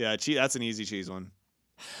going. Yeah, that's an easy cheese one.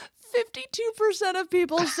 52% of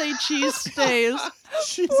people say cheese stays.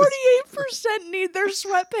 Jesus. 48% need their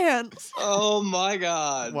sweatpants. Oh my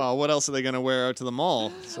god. Well, what else are they gonna wear out to the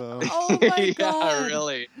mall? So Oh my yeah, god.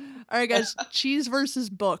 really. All right, guys. Cheese versus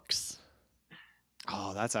books.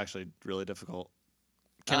 oh, that's actually really difficult.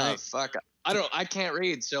 Can Fuck. I can't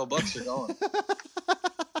read, so books are going.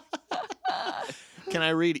 I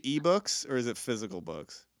read ebooks or is it physical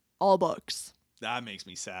books? All books. That makes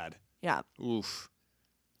me sad. Yeah. Oof.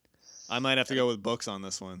 I might have to go with books on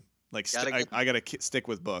this one. Like I gotta stick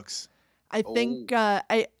with books. I think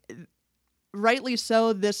rightly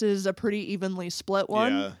so. This is a pretty evenly split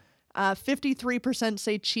one. 53%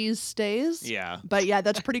 say cheese stays. Yeah. But yeah,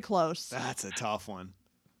 that's pretty close. That's a tough one.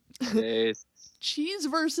 Jeez. Cheese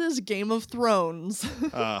versus Game of Thrones.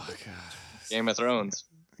 Oh god. Game of Thrones.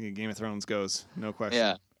 Yeah, Game of Thrones goes. No question.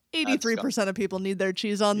 Yeah. 83% of people need their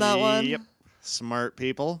cheese on that one. Yep. Smart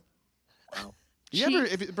people.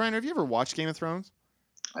 Brian, have you ever watched Game of Thrones?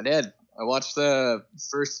 I did. I watched the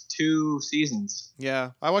first 2 seasons.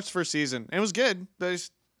 Yeah, I watched the first season. And it was good. But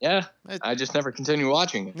Yeah. I just never continued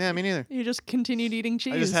watching it. yeah, me neither. You just continued eating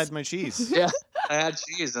cheese. I just had my cheese. Yeah. I had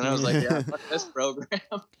cheese and I was like, yeah, fuck this program.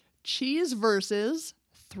 Cheese versus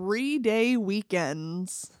 3-day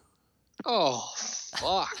weekends. Oh,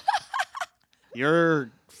 fuck.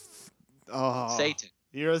 You're Satan.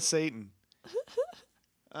 You're a Satan.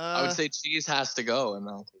 I would say cheese has to go in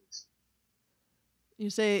that case. You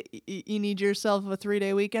say you need yourself a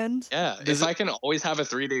 3-day weekend? Yeah. Does if I can always have a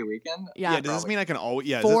 3-day weekend. Yeah. does this mean I can always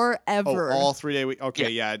Forever. all 3-day week?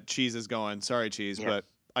 Okay, yeah, cheese is going. Sorry, cheese, Yeah. but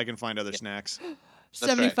I can find other snacks.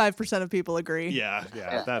 75% of people agree. Yeah,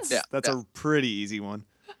 that's yeah. a pretty easy one.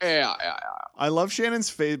 Yeah. I love Shannon's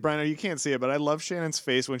face, Brian. You can't see it, but I love Shannon's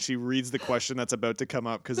face when she reads the question that's about to come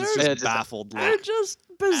up because it's They're- just baffled. They're Look. just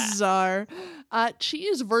bizarre.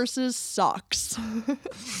 Cheese versus socks.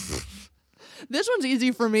 This one's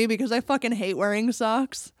easy for me because I fucking hate wearing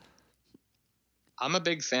socks. I'm a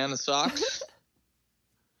big fan of socks.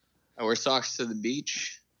 I wear socks to the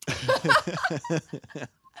beach. I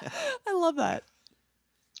love that.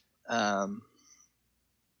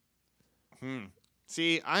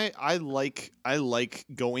 See, I like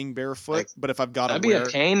going barefoot, Like, but if I've got to That'd be wear, a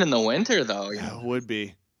pain in the winter, though. You yeah, know? it would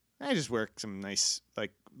be. I just wear some nice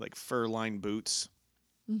like fur lined boots.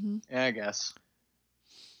 Hmm. Yeah, I guess.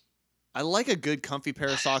 I like a good comfy pair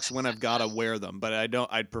of socks when I've got to wear them, but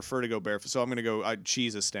I'd prefer to go barefoot. So I'm gonna go.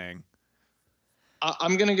 Cheese is staying.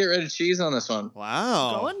 I'm gonna get rid of cheese on this one.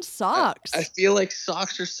 Wow. Going socks. I feel like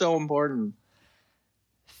socks are so important.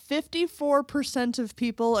 54% of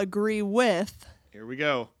people agree with Here we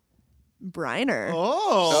go. Briner.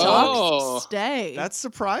 Oh, Socks stay. that's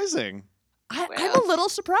surprising. I'm a little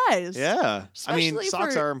surprised. Yeah, I mean, Especially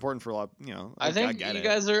socks for- are important for a lot. I think get you it.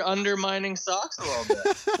 guys are undermining socks a little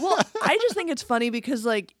bit. Well, I just think it's funny because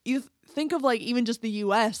like you think of like even just the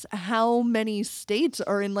US, how many states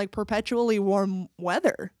are in like perpetually warm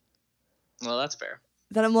weather. Well, that's fair.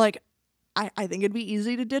 That I'm like, I think it'd be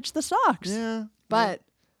easy to ditch the socks. Yeah, But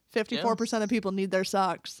 54% of people need their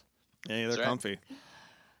socks. yeah, they're That's right. comfy.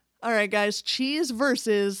 All right, guys, cheese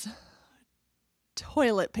versus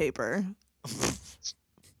toilet paper.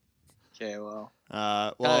 Okay, well,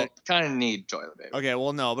 Well, kind of need toilet paper. okay,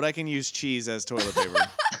 well, no, but I can use cheese as toilet paper.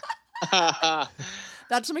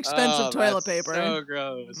 That's some expensive toilet that's paper. So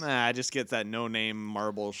gross. Nah, I just get that no-name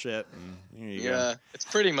marble shit. And here you go. Yeah, it's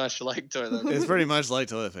pretty much like toilet paper. It's pretty much like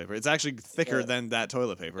toilet paper. It's actually thicker than that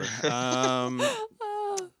toilet paper.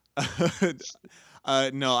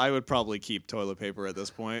 No, I would probably keep toilet paper at this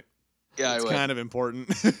point. Yeah, It's I would. kind of important.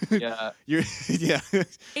 Yeah. yeah.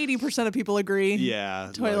 80% of people agree.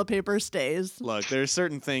 Yeah. Toilet paper stays. Look, there's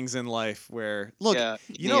certain things in life where look, Yeah,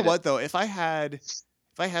 you know need what though? If I had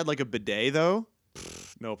like a bidet though,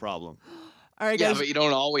 no problem. All right, Yeah, guys. but you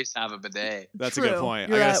don't always have a bidet. That's True. a good point.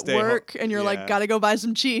 You're I gotta at stay work and you're Yeah. like, gotta go buy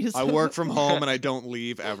some cheese. I work from home and I don't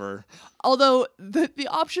leave ever. Although the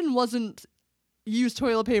option wasn't use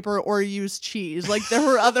toilet paper or use cheese. Like there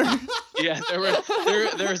were other, Yeah,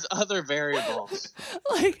 there's other variables.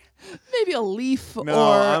 like maybe a leaf No,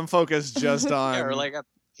 or I'm focused just on Yeah, or like a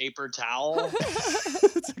paper towel.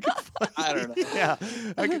 It's a good point. I don't know. Yeah.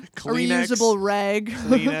 Like a Kleenex, reusable rag.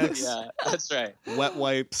 Kleenex, Yeah, that's right. wet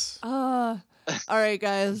wipes, All right,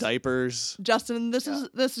 guys. diapers. Justin, this is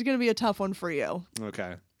gonna be a tough one for you.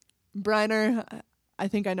 Okay. Briner, I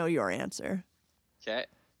think I know your answer. Okay.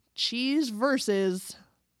 Cheese versus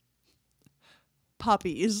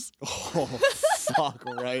puppies. Oh, fuck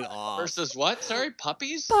right off. Versus what? Sorry,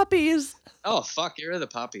 puppies? Puppies. Oh fuck, you're the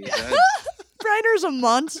puppies. Briner's a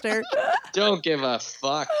monster. Don't give a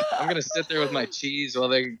fuck. I'm gonna sit there with my cheese while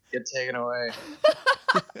they get taken away.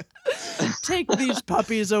 Take these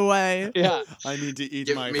puppies away. Yeah. I need to eat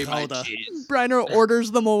Give my me my powder. cheese. Briner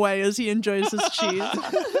orders them away as he enjoys his cheese.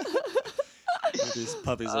 Get these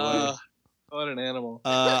puppies away. What an animal.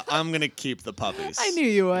 I'm gonna keep the puppies. I knew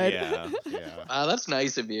you would. Yeah, yeah. That's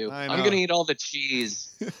nice of you. I I'm know. gonna eat all the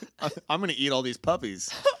cheese. I'm gonna eat all these puppies.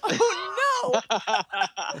 Oh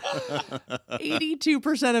no!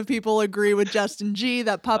 82% of people agree with Justin G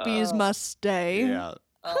that puppies must stay. Yeah,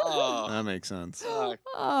 Oh, that makes sense. fuck.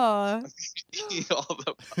 Aw. Eat all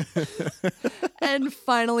the And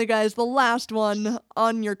finally, guys, the last one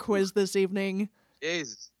on your quiz this evening.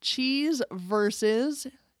 Jesus. Cheese versus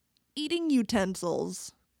eating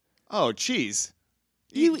utensils. Oh, cheese.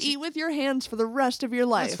 You eat with your hands for the rest of your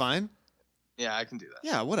life. That's fine. Yeah, I can do that.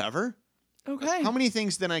 Yeah, whatever. Okay. How many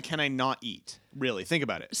things then can I not eat? Really, think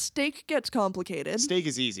about it. Steak gets complicated. Steak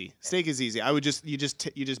is easy. Steak is easy. I would you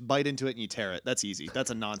just bite into it and you tear it. That's easy. That's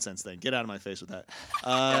a nonsense thing. Get out of my face with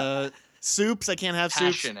that. Soups, I can't have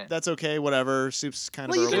soups. Passionate. That's okay. Whatever. Soups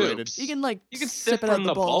kind Well, of you overrated. You can You can sip sip it out from the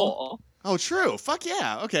the bowl. bowl. Oh, true. Fuck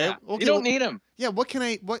yeah. Okay. Yeah. Okay. You don't need them. Yeah. What can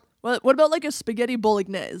I? What? What about like a spaghetti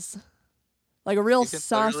bolognese? Like a real You can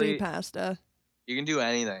saucy literally- pasta. You can do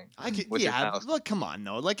anything. I can. with your Yeah. mouth. Look, come on,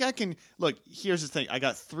 no. Like I can. Look, here's the thing. I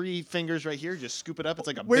got 3 fingers right here. Just scoop it up. It's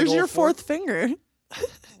like a. Where's big old your fork. fourth finger?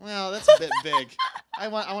 Well, that's a bit big. I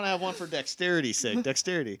want to have one for dexterity's sake.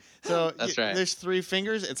 Dexterity. So That's right. There's 3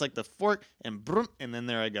 fingers. It's like the fork and brum, and then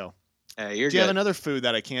there I go. Hey, you're Do you have good. another food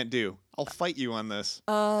that I can't do? I'll fight you on this.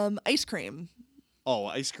 Ice cream. Oh,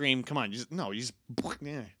 ice cream. Come on. You just.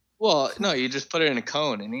 Yeah. Well, no, you just put it in a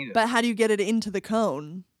cone and eat it. But how do you get it into the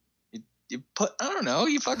cone? You put, I don't know,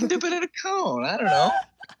 you fucking dip it in a cone. I don't know.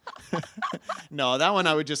 No, that one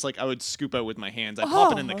I would just I would scoop out with my hands. I'd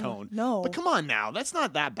pop it in the Oh, cone. No. But come on now, that's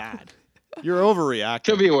not that bad. You're overreacting.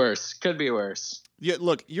 Could be worse. Could be worse. Yeah,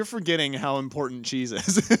 look, you're forgetting how important cheese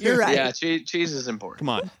is. You're right. Yeah, cheese is important. Come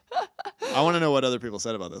on. I want to know what other people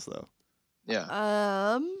said about this though.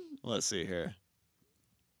 Yeah. Let's see here.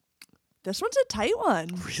 This one's a tight one.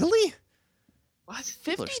 Really? What?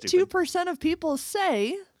 People are stupid. 52% of people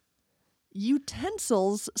say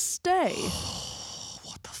utensils stay.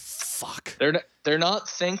 What the fuck? They're not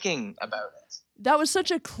thinking about it. That was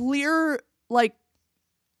such a clear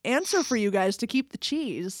answer for you guys to keep the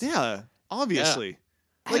cheese. Yeah, obviously.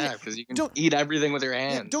 Yeah, because you can don't- eat everything with your Yeah,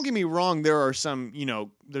 hands. don't get me wrong, there are some,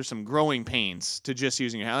 there's some growing pains to just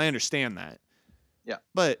using your hand. I understand that. Yeah.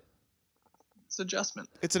 But It's adjustment.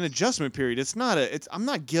 it's an adjustment period. I'm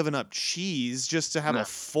not giving up cheese just to have No. a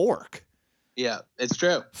fork Yeah, it's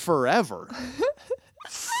true. forever.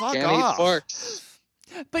 Fuck Can't off. eat forks.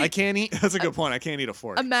 But I can't eat. That's a good point. I can't eat a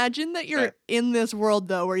fork. imagine that you're Right. in this world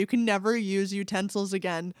though where you can never use utensils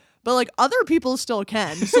again, but other people still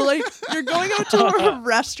can. So you're going out to a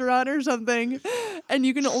restaurant or something and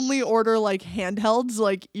you can only order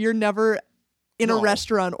handhelds, you're never in a No.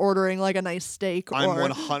 restaurant ordering like a nice steak I'm or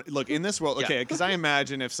 100. Look, in this world, Yeah. okay, because I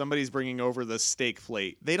imagine if somebody's bringing over the steak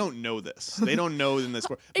plate, they don't know this. They don't know in this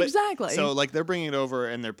world. But- Exactly. So, like, they're bringing it over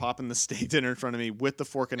and they're popping the steak dinner in front of me with the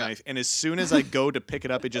fork and knife. And as soon as I go to pick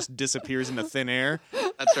it up, it just disappears into thin air,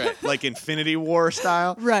 That's right. like Infinity War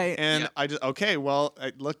style. Right. And Yeah. I just, okay, well,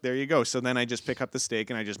 look, there you go. So then I just pick up the steak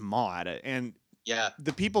and I just maw at it. And Yeah.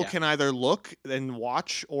 the people Yeah. can either look and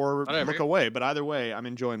watch or Whatever. look away. But either way, I'm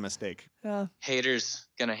enjoying my steak. yeah, Haters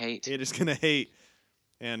gonna hate. It is going to hate.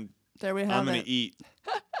 And there we have I'm going it. to eat.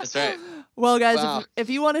 That's right. Well, guys, Wow. if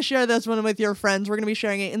you want to share this one with your friends, we're going to be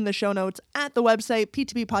sharing it in the show notes at the website,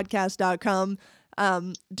 p2ppodcast.com.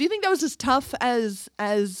 Do you think that was as tough as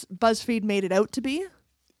BuzzFeed made it out to be?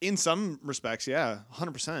 In some respects, yeah,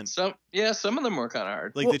 100%. Some of them were kind of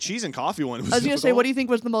hard. Like Well, the cheese and coffee one was I was going to say, difficult. what do you think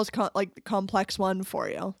was the most complex one for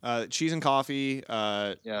you? Cheese and coffee.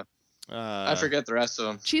 Yeah. I I forget the rest of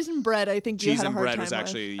them. Cheese and bread, I think you Cheese had a and hard bread time was with.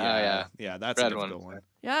 actually, yeah. yeah, that's Bread a difficult one. one.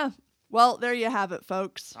 Yeah. Well, there you have it,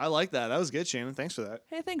 folks. I like that. That was good, Shannon. Thanks for that.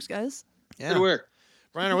 Hey, thanks, guys. Yeah. Good work.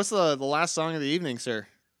 Reiner, what's the last song of the evening, sir?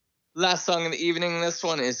 Last song of the evening. This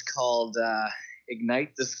one is called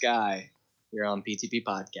 "Ignite the Sky." You're on PTP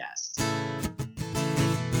Podcast.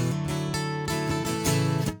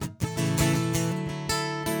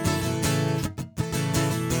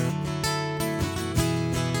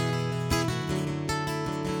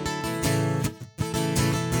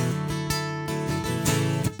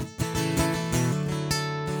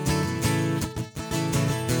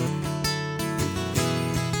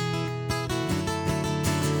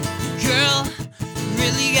 Girl, you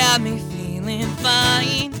really got me feeling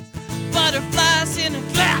fine. Butterflies in a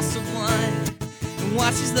glass of wine. And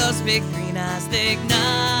watches those big green eyes, they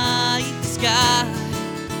ignite the sky.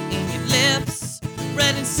 And your lips,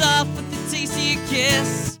 red and soft with the taste of your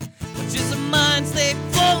kiss. Watches our minds, they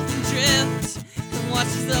float and drift. And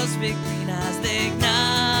watches those big green eyes, they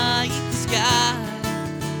ignite the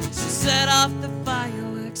sky. So set off the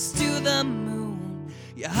fireworks to the moon.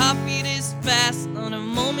 Your heartbeat is fast, not a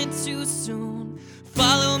moment too soon.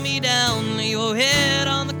 Follow me down, lay your head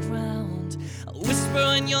on the ground. I'll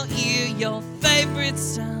whisper in your ear your favorite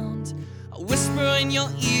sound. I'll whisper in your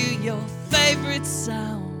ear your favorite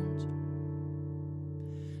sound.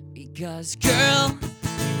 Because girl,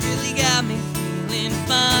 you really got me feeling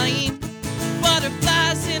fine.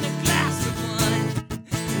 Butterflies in a glass of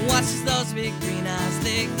wine. Watches those big green eyes,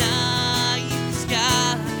 they ignite the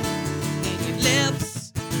sky. And your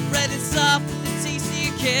lips, red and soft with the taste of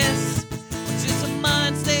your kiss. Watches our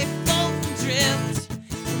minds, they float and drift.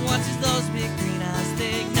 And watches those big green eyes,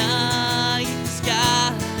 they ignite the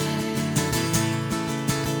sky.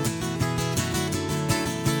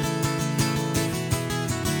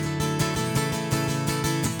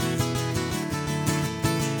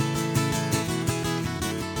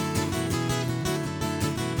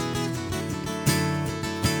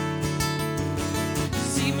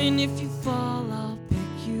 Even if you fall, I'll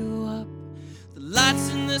pick you up. The lights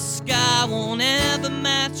in the sky won't ever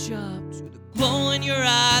match up to the glow in your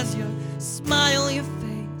eyes, your smile, your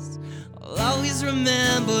face. I'll always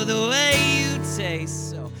remember the way you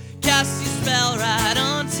taste. So cast your spell right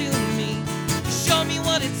onto me. Show me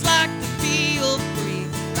what it's like to feel free,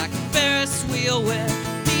 like a Ferris wheel we're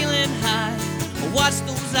feeling high. Watch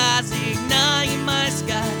those eyes ignite my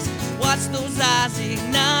skies. Watch those eyes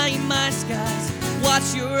ignite my skies.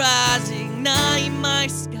 Watch your eyes ignite my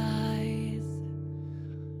skies.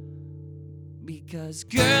 Because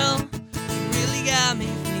girl, you really got me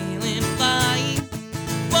feeling fine.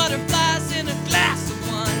 Butterflies in a glass of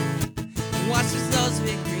wine. Watches those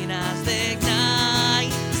big green eyes, they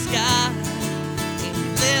ignite the sky. And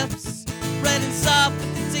your lips, red and soft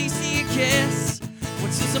with the taste of your kiss.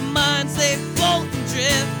 Watches our minds, they float and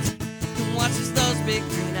drift. And watches those big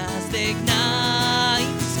green eyes, they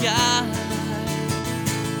ignite the sky.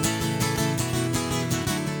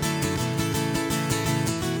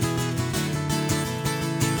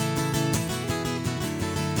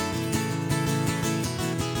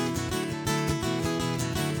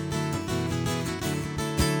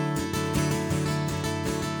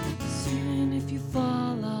 Even if you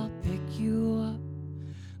fall, I'll pick you up.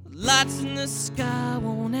 The lights in the sky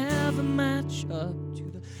won't ever match up to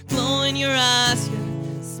the glow in your eyes,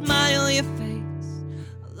 your smile, your face.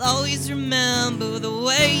 I'll always remember the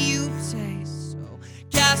way you taste. So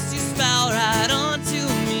cast your spell right onto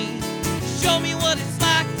me. Show me what it's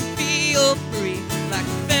like to feel free, like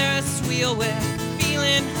a Ferris wheel we're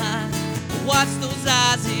feeling high. Watch those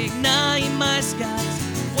eyes ignite my skies.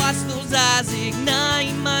 Watch those eyes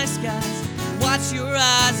ignite my skies. Watch your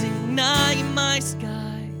eyes ignite my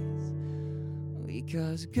skies.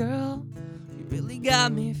 Because girl, you really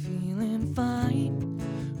got me feeling fine.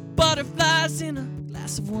 Butterflies in a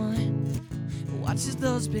glass of wine. Watches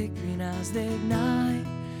those big green eyes, they ignite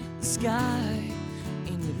the sky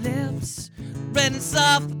in your lips. Red and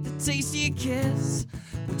soft with the taste of your kiss.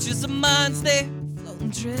 Which is the minds they float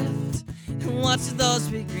and drift. And watches those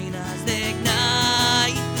big green eyes, they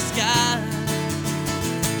ignite the sky.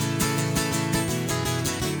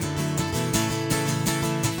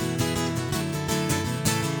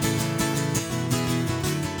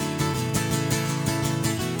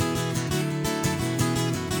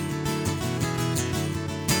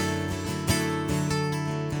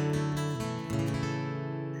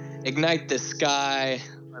 Ignite the Sky.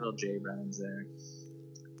 Little Jay Brown's there.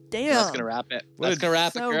 Damn. That's gonna wrap it. What That's a- gonna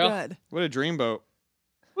wrap so it, girl. good. What a dreamboat.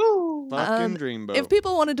 Woo! Fucking dreamboat. If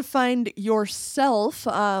people wanted to find yourself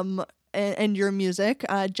and your music,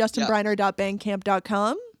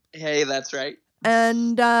 justinbriner.bandcamp.com. Hey, that's right.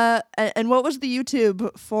 And what was the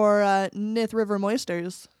YouTube for Nith River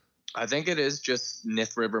Moisters? I think it is just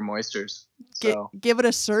Nith River Moisters. Gi- So give it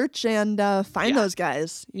a search and find Yeah. those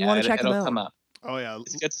guys. You want to check them it'll out, come up. Oh, yeah.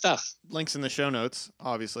 It's good stuff. Links in the show notes,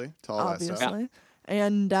 obviously, to all that stuff. obviously.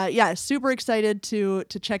 And yeah, super excited to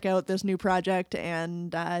check out this new project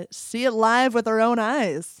and see it live with our own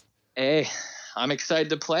eyes. Hey, I'm excited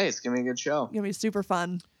to play. It's gonna be a good show. Gonna be super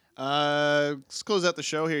fun. Let's close out the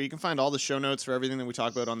show here. You can find all the show notes for everything that we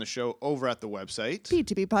talk about on the show over at the website.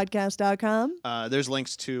 PTBpodcast.com. There's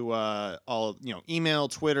links to all, email,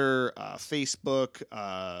 Twitter, Facebook,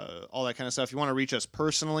 all that kind of stuff. If you want to reach us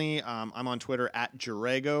personally, I'm on Twitter at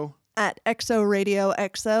Jarago. At XO Radio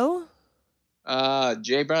XO.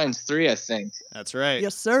 Jay Bryan's 3, I think. That's right.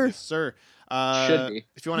 Yes, sir. Yes, sir. Should be.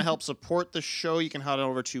 If you want to help support the show, you can head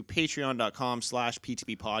over to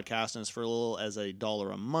patreon.com/PTB podcast, and it's for as little as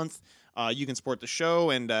 $1 a month. You can support the show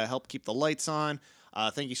and help keep the lights on.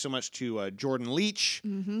 Thank you so much to Jordan Leach,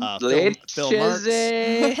 Phil Marks,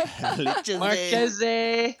 Marquez.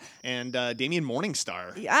 and Damian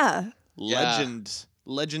Morningstar. Yeah,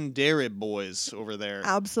 Legendary boys over there.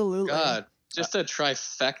 absolutely. God, just a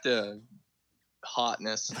trifecta of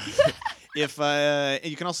hotness. If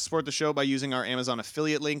you can also support the show by using our Amazon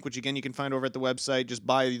affiliate link, which again you can find over at the website. Just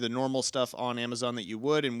buy the normal stuff on Amazon that you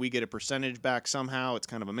would, and we get a percentage back somehow. It's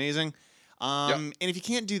kind of amazing. And if you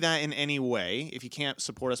can't do that in any way, if you can't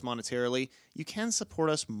support us monetarily, you can support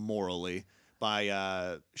us morally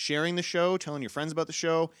by sharing the show, telling your friends about the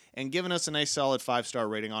show, and giving us a nice solid 5-star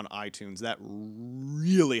rating on iTunes. That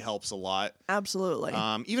really helps a lot. Absolutely.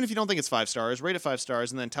 Even if you don't think it's 5 stars, rate it 5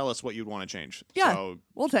 stars and then tell us what you'd want to change. Yeah. So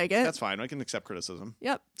We'll take it. that's fine. I can accept criticism.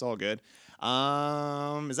 Yep. It's all good.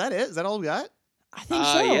 Is that it? Is that all we got? I think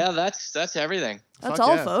so. Yeah, that's everything. That's Fuck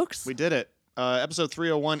all, yeah. folks. We did it. Episode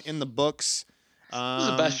 301 in the books. This is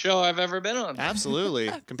the best show I've ever been on.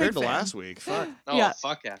 Absolutely. Compared to Big fan. last week. Fuck. Oh, Yeah.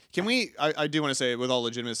 fuck yeah. Can we, I do want to say with all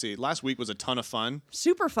legitimacy, last week was a ton of fun.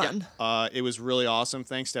 Super fun. It was really awesome.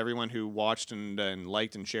 Thanks to everyone who watched and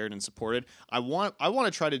liked and shared and supported. I want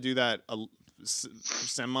to try to do that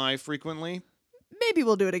semi frequently. Maybe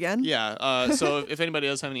we'll do it again. Yeah. So if anybody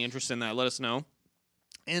does have any interest in that, let us know.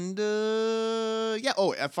 And yeah.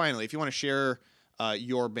 Oh, finally, if you want to share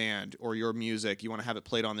your band or your music, you want to have it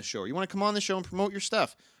played on the show, or you want to come on the show and promote your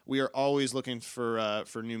stuff, we are always looking for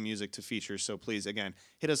new music to feature. So please, again,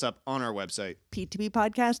 hit us up on our website.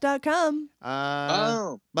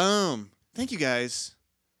 PTBpodcast.com. Boom. Thank you guys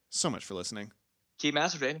so much for listening. Keep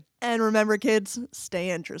masturbating. And remember, kids,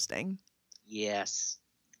 stay interesting. Yes.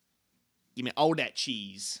 Give me all that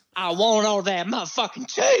cheese. I want all that motherfucking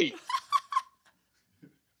cheese.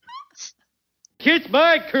 Kiss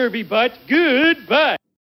my curvy butt. Goodbye.